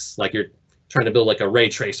tasks, like you're trying to build like a ray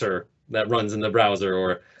tracer that runs in the browser,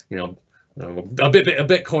 or a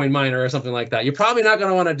Bitcoin miner or something like that, you're probably not going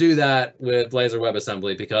to want to do that with Blazor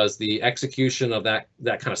WebAssembly, because the execution of that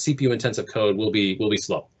kind of CPU intensive code will be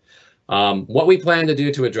slow. What we plan to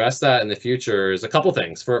do to address that in the future is a couple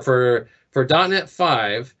things. For .NET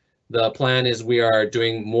 5, the plan is we are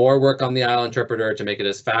doing more work on the IL interpreter to make it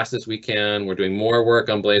as fast as we can. We're doing more work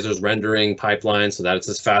on Blazor's rendering pipeline so that it's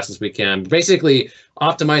as fast as we can. Basically,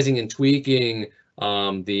 optimizing and tweaking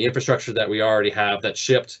the infrastructure that we already have that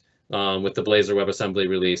shipped with the Blazor WebAssembly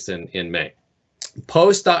release in May.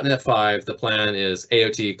 Post .NET 5, the plan is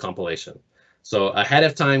AOT compilation. So ahead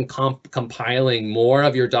of time compiling more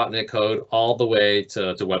of your .NET code all the way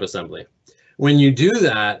to WebAssembly. When you do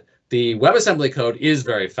that, the WebAssembly code is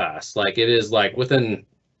very fast. Like it is like within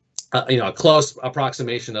a close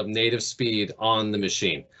approximation of native speed on the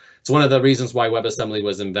machine. It's one of the reasons why WebAssembly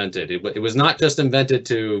was invented. It was not just invented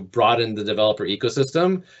to broaden the developer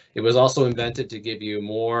ecosystem. It was also invented to give you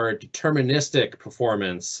more deterministic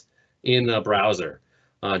performance in a browser.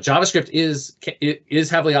 JavaScript is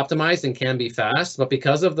heavily optimized and can be fast, but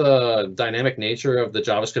because of the dynamic nature of the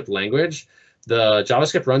JavaScript language, the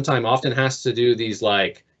JavaScript runtime often has to do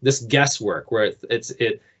this guesswork where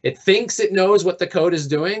it thinks it knows what the code is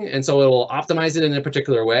doing, and so it will optimize it in a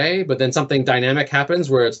particular way, but then something dynamic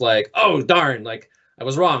happens where it's like, oh darn, like I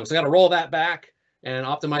was wrong, so I got to roll that back and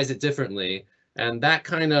optimize it differently. And that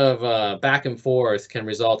kind of back and forth can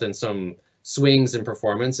result in some swings in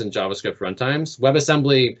performance in JavaScript runtimes.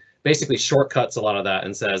 WebAssembly basically shortcuts a lot of that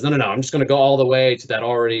and says, no, I'm just going to go all the way to that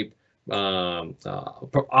already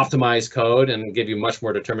optimized code and give you much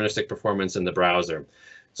more deterministic performance in the browser.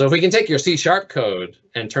 So if we can take your C# code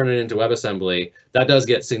and turn it into WebAssembly, that does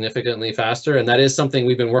get significantly faster, and that is something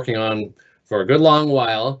we've been working on for a good long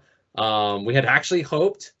while. We had actually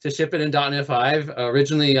hoped to ship it in .NET 5.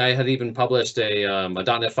 Originally, I had even published a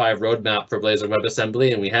 .NET 5 roadmap for Blazor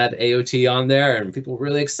WebAssembly, and we had AOT on there, and people were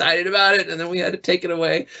really excited about it, and then we had to take it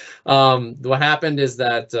away. What happened is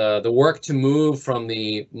that the work to move from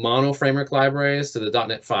the mono framework libraries to the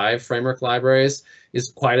 .NET 5 framework libraries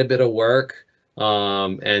is quite a bit of work,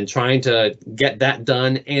 and trying to get that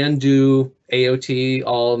done and do AOT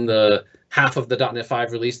all in the half of the .NET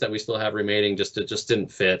 5 release that we still have remaining just didn't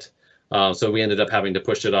fit. So we ended up having to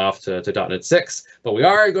push it off to .NET 6, but we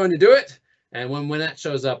are going to do it. And when that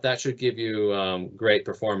shows up, that should give you great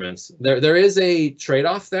performance. There is a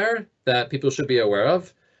trade-off there that people should be aware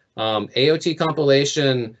of. AOT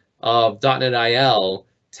compilation of .NET IL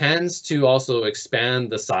tends to also expand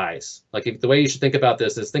the size. Like the way you should think about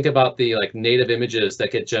this is think about the native images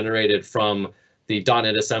that get generated from the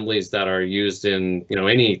 .NET assemblies that are used in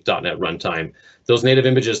any .NET runtime. Those native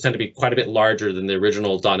images tend to be quite a bit larger than the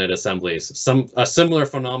original .NET assemblies. A similar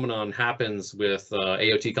phenomenon happens with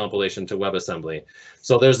AOT compilation to WebAssembly.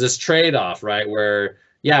 So there's this trade-off, right, where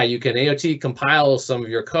yeah, you can AOT compile some of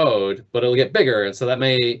your code, but it'll get bigger, and so that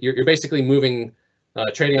you're basically moving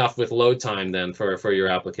trading off with load time then for your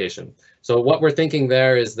application. So what we're thinking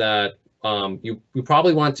there is that you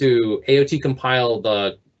probably want to AOT compile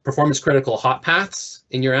the performance critical hot paths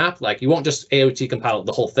in your app. Like you won't just AOT compile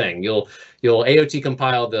the whole thing. You'll AOT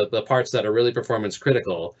compile the parts that are really performance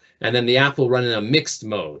critical, and then the app will run in a mixed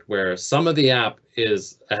mode where some of the app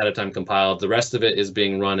is ahead of time compiled, the rest of it is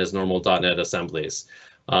being run as normal .NET assemblies.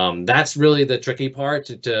 That's really the tricky part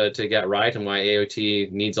to get right, and why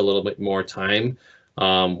AOT needs a little bit more time.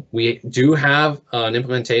 We do have an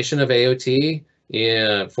implementation of AOT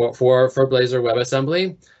for Blazor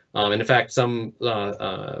WebAssembly. And in fact, some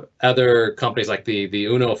other companies like the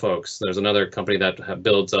Uno folks, there's another company that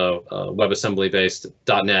builds a WebAssembly-based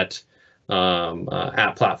 .NET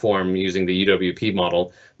app platform using the UWP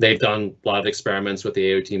model. They've done a lot of experiments with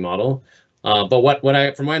the AOT model. But what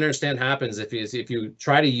from what I understand happens if you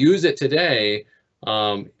try to use it today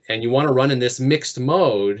and you want to run in this mixed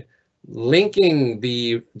mode, linking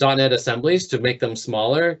the .NET assemblies to make them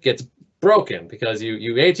smaller gets broken, because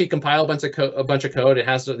you AOT compile a bunch of code. It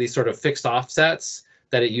has these sort of fixed offsets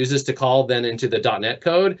that it uses to call then into the .NET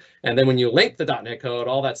code, and then when you link the .NET code,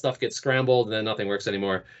 all that stuff gets scrambled and then nothing works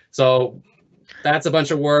anymore. So that's a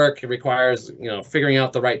bunch of work. It requires figuring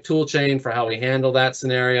out the right tool chain for how we handle that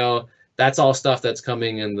scenario. That's all stuff that's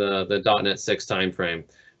coming in the .NET 6 timeframe.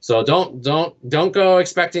 So don't go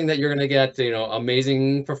expecting that you're going to get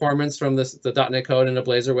amazing performance from the .NET code in a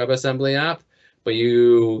Blazor WebAssembly app. But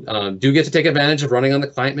you do get to take advantage of running on the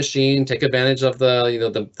client machine, take advantage of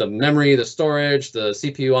the memory, the storage, the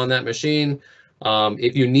CPU on that machine.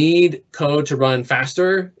 If you need code to run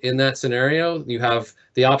faster in that scenario, you have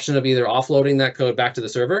the option of either offloading that code back to the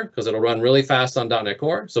server, because it'll run really fast on .NET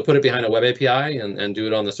Core. So put it behind a web API and do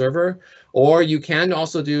it on the server. Or you can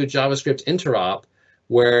also do JavaScript interop,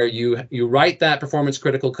 where you write that performance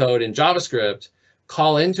critical code in JavaScript,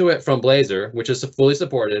 call into it from Blazor, which is fully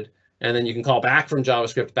supported, and then you can call back from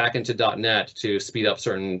JavaScript back into .NET to speed up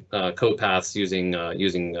certain code paths using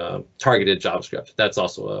targeted JavaScript. That's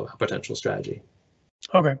also a potential strategy.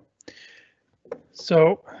 Okay.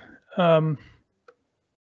 So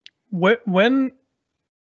when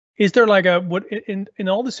is there in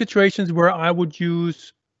all the situations where I would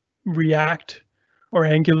use React or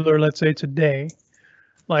Angular, let's say today,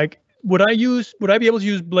 would I be able to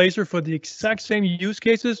use Blazor for the exact same use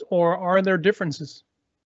cases, or are there differences?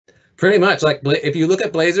 Pretty much. If you look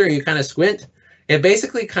at Blazor and you kind of squint, it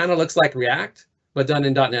basically kind of looks like React, but done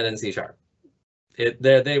in .NET and C#.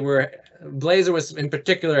 Blazor was in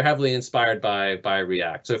particular heavily inspired by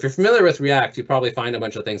React. So if you're familiar with React, you probably find a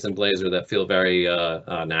bunch of things in Blazor that feel very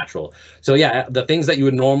natural. So yeah, the things that you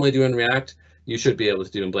would normally do in React, you should be able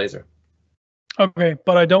to do in Blazor. Okay,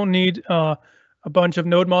 but I don't need a bunch of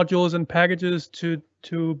node modules and packages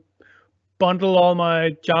to bundle all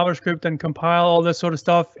my JavaScript and compile all this sort of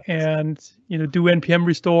stuff, and do npm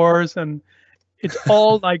restores, and it's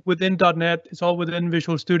all like within .NET. It's all within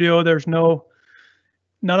Visual Studio. There's none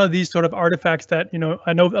of these sort of artifacts that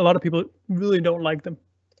I know a lot of people really don't like them.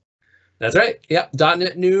 That's right. Yep.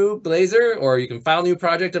 .NET New Blazor, or you can file new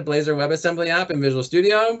project of Blazor WebAssembly app in Visual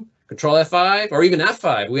Studio, Control F5, or even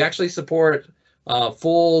F5. We actually support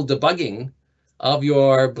full debugging of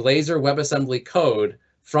your Blazor WebAssembly code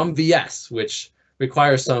from VS, which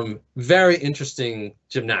requires some very interesting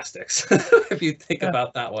gymnastics if you think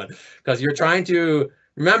about that one, because you're trying to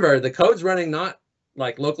remember the code's running not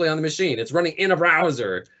like locally on the machine. It's running in a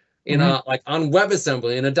browser, in a like on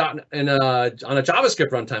WebAssembly, on a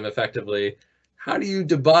JavaScript runtime effectively. How do you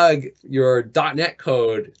debug your .NET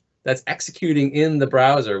code that's executing in the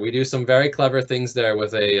browser? We do some very clever things there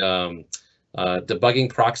with a debugging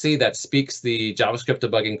proxy that speaks the JavaScript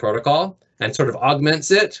debugging protocol and sort of augments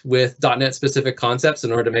it with .NET specific concepts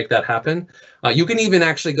in order to make that happen. You can even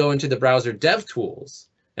actually go into the browser dev tools,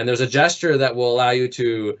 and there's a gesture that will allow you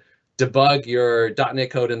to debug your .NET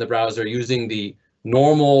code in the browser using the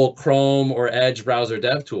normal Chrome or Edge browser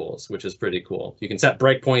dev tools, which is pretty cool. You can set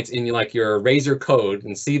breakpoints in like your Razor code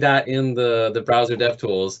and see that in the browser dev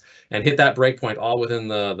tools and hit that breakpoint all within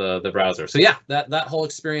the browser. So yeah, that whole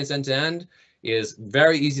experience end to end is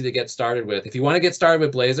very easy to get started with. If you want to get started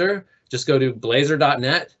with Blazor, just go to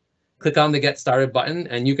blazor.net, click on the Get Started button,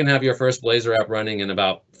 and you can have your first Blazor app running in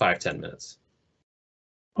about 5-10 minutes.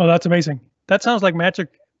 Oh, that's amazing. That sounds like magic,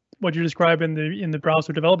 what you describe in the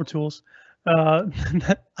browser developer tools. I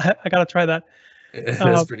gotta try that.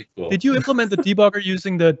 That's pretty cool. Did you implement the debugger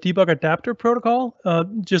using the debug adapter protocol?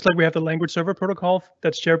 Just like we have the language server protocol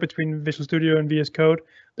that's shared between Visual Studio and VS Code,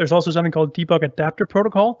 there's also something called debug adapter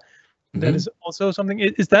protocol. That is also something.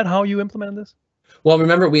 Is that how you implemented this? Well,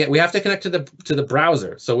 remember, we have to connect to the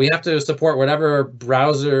browser, so we have to support whatever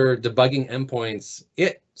browser debugging endpoints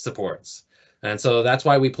it supports, and so that's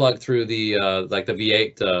why we plug through the like the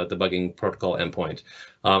V8 debugging protocol endpoint.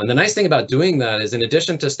 And the nice thing about doing that is, in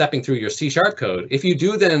addition to stepping through your C# code, if you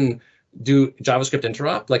do then do JavaScript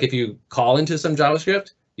interrupt, like if you call into some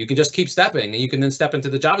JavaScript, you can just keep stepping, and you can then step into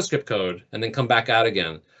the JavaScript code and then come back out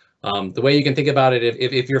again. The way you can think about it,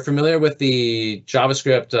 if you're familiar with the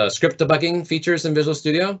JavaScript script debugging features in Visual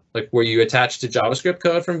Studio, like where you attach to JavaScript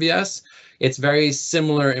code from VS, it's very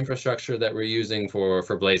similar infrastructure that we're using for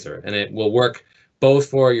Blazor, and it will work both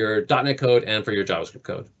for your .NET code and for your JavaScript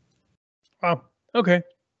code. Wow. Okay.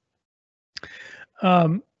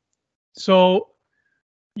 So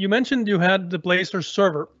you mentioned you had the Blazor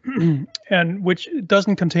server, and which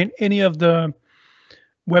doesn't contain any of the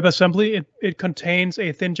WebAssembly. It contains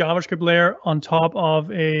a thin JavaScript layer on top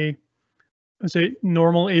of a, let's say,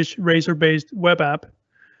 normal-ish Razor-based web app,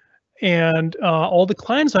 and all the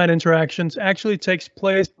client-side interactions actually takes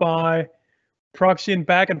place by proxying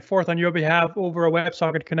back and forth on your behalf over a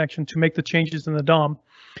WebSocket connection to make the changes in the DOM.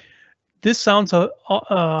 This sounds a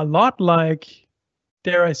lot like,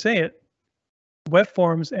 dare I say it, web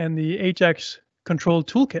forms and the Ajax control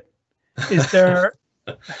toolkit. Is there?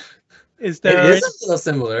 It is a little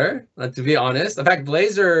similar, to be honest. In fact,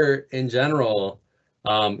 Blazor in general,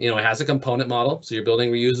 it has a component model, so you're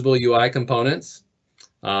building reusable UI components.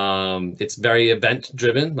 It's very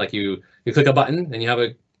event-driven. Like you click a button and you have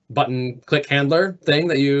a button click handler thing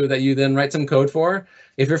that you then write some code for.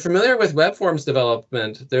 If you're familiar with web forms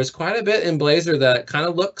development, there's quite a bit in Blazor that kind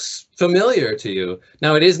of looks familiar to you.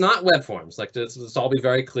 Now, it is not web forms. Like let's all be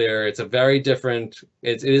very clear. It's a very different.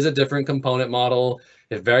 It is a different component model.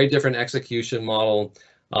 A very different execution model,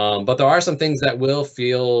 but there are some things that will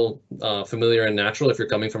feel familiar and natural if you're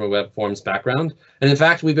coming from a web forms background. And in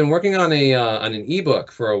fact, we've been working on an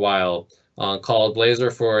ebook for a while called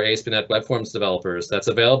Blazor for ASP.NET Web Forms developers. That's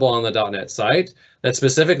available on the .NET site. That's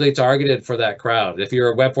specifically targeted for that crowd. If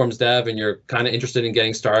you're a web forms dev and you're kind of interested in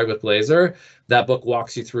getting started with Blazor, that book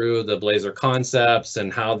walks you through the Blazor concepts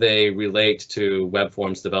and how they relate to web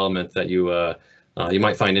forms development that you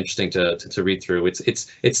might find interesting to read through.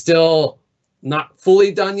 It's still not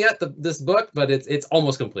fully done yet, this book, but it's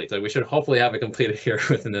almost complete. So we should hopefully have it completed here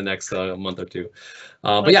within the next month or two.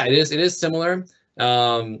 But yeah, it is similar.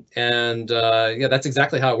 Yeah, that's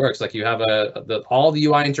exactly how it works. Like you have all the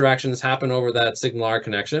UI interactions happen over that SignalR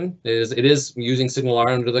connection. It is using SignalR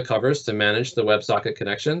under the covers to manage the WebSocket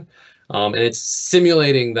connection, and it's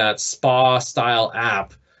simulating that SPA style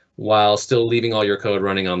app while still leaving all your code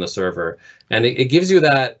running on the server. And it gives you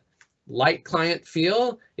that light client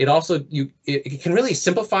feel. It also it can really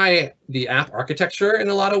simplify the app architecture in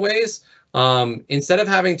a lot of ways. Instead of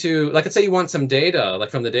having to, like, let's say you want some data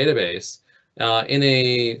like from the database. In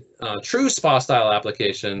a true SPA style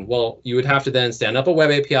application, well, you would have to then stand up a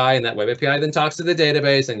web API, and that web API then talks to the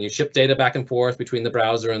database, and you ship data back and forth between the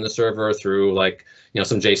browser and the server through, like,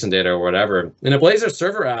 some JSON data or whatever. In a Blazor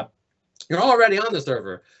server app, you're already on the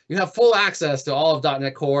server. You have full access to all of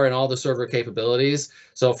 .NET Core and all the server capabilities.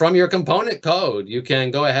 So from your component code, you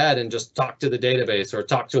can go ahead and just talk to the database or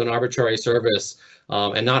talk to an arbitrary service,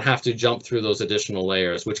 and not have to jump through those additional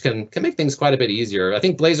layers, which can make things quite a bit easier. I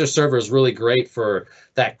think Blazor Server is really great for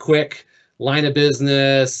that quick line of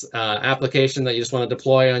business application that you just want to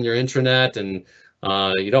deploy on your intranet, and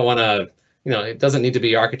you don't want to, it doesn't need to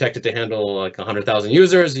be architected to handle like 100,000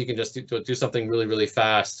 users. You can just do something really, really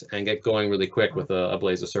fast and get going really quick with a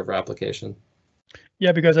Blazor Server application.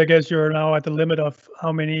 Yeah, because I guess you're now at the limit of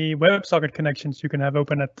how many WebSocket connections you can have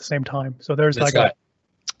open at the same time. So there's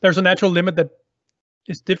there's a natural limit that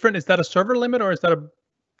is different. Is that a server limit, or is that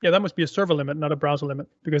that must be a server limit, not a browser limit,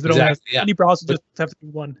 because any browser just have to be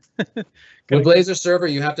one. With Blazor Server,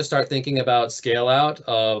 you have to start thinking about scale out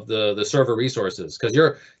of the server resources, because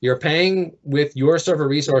you're paying with your server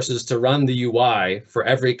resources to run the UI for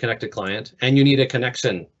every connected client, and you need a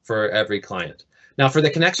connection for every client. Now, for the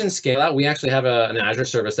connection scale out, we actually have an Azure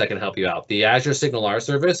service that can help you out. The Azure SignalR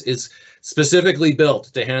service is specifically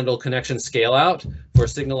built to handle connection scale out for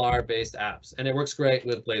SignalR based apps, and it works great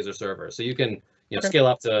with Blazor Server. So you can scale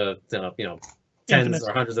up to tens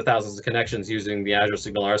or hundreds of thousands of connections using the Azure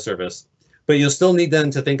SignalR service. But you'll still need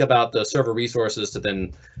then to think about the server resources to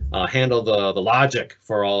then handle the logic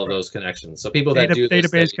for all of those connections. So people that do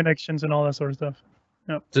database connections and all that sort of stuff.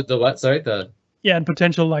 Yeah. The what? Sorry, and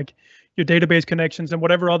potential, like, your database connections and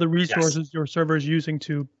whatever other resources your server is using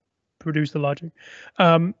to produce the logic.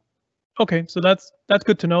 Okay, so that's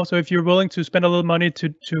good to know. So if you're willing to spend a little money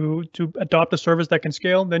to adopt a service that can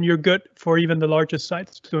scale, then you're good for even the largest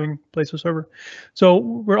sites doing Blazor Server. So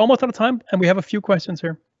we're almost out of time, and we have a few questions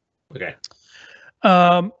here. Okay.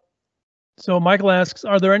 So Michael asks,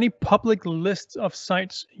 are there any public lists of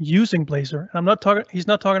sites using Blazor? And he's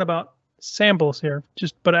not talking about samples here,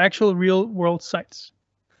 but actual real world sites.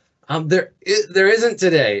 There isn't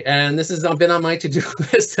today, and this has been on my to-do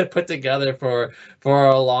list to put together for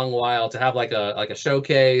a long while, to have like a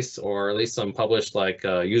showcase, or at least some published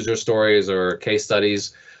user stories or case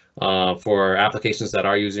studies for applications that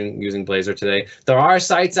are using Blazor today. There are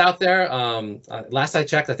sites out there. Last I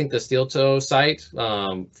checked, I think the Steel Toe site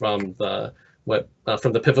from the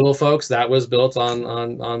Pivotal folks, that was built on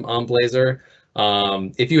Blazor.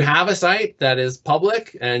 If you have a site that is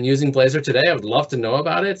public and using Blazor today, I would love to know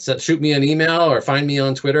about it. So shoot me an email or find me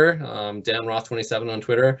on Twitter, Dan Roth27 on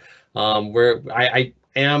Twitter, where I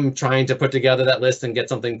am trying to put together that list and get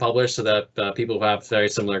something published so that people who have very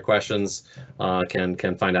similar questions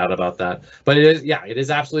can find out about that. But it is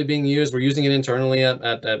absolutely being used. We're using it internally at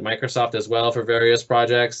Microsoft as well for various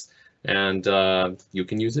projects, and you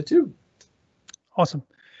can use it too. Awesome.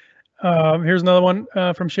 Here's another one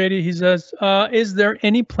from Shady. He says, is there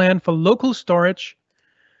any plan for local storage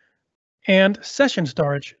and session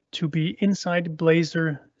storage to be inside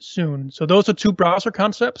Blazor soon? So those are two browser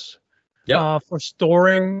concepts for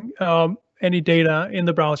storing any data in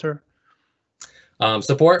the browser.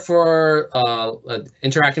 Support for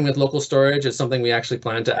interacting with local storage is something we actually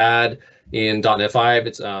plan to add in .NET 5.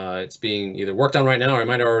 It's being either worked on right now, or it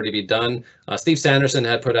might already be done. Steve Sanderson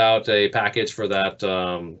had put out a package for that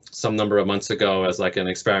some number of months ago as like an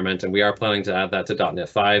experiment, and we are planning to add that to .NET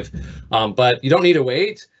 5. But you don't need to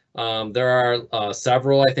wait. There are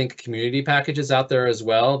several, I think, community packages out there as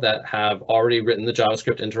well that have already written the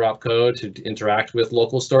JavaScript interop code to interact with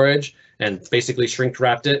local storage, and basically shrink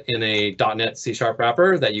wrapped it in a .NET C#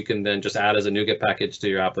 wrapper that you can then just add as a NuGet package to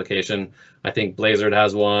your application. I think Blazor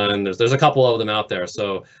has one. There's a couple of them out there,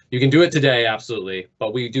 so you can do it today, absolutely.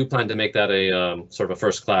 But we do plan to make that a sort of a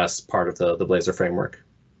first-class part of the Blazor framework.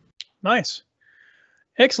 Nice,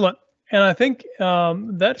 excellent. And I think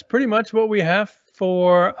that's pretty much what we have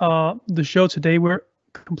for the show today. We're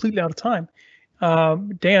completely out of time.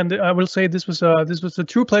 Dan, I will say this was a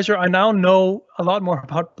true pleasure. I now know a lot more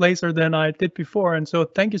about Blazor than I did before, and so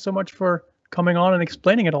thank you so much for coming on and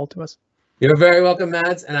explaining it all to us. You're very welcome,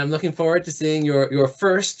 Mads, and I'm looking forward to seeing your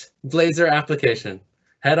first Blazor application.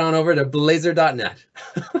 head on over to blazor.net.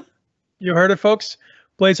 You heard it, folks.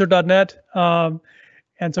 Blazor.net.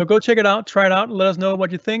 And so go check it out, try it out, and let us know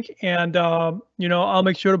what you think. And, I'll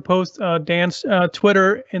make sure to post Dan's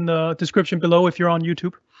Twitter in the description below if you're on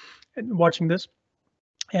YouTube and watching this.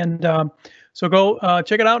 And so go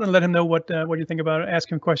check it out and let him know what you think about it,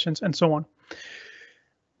 ask him questions, and so on.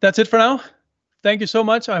 That's it for now. Thank you so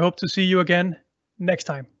much. I hope to see you again next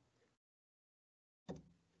time.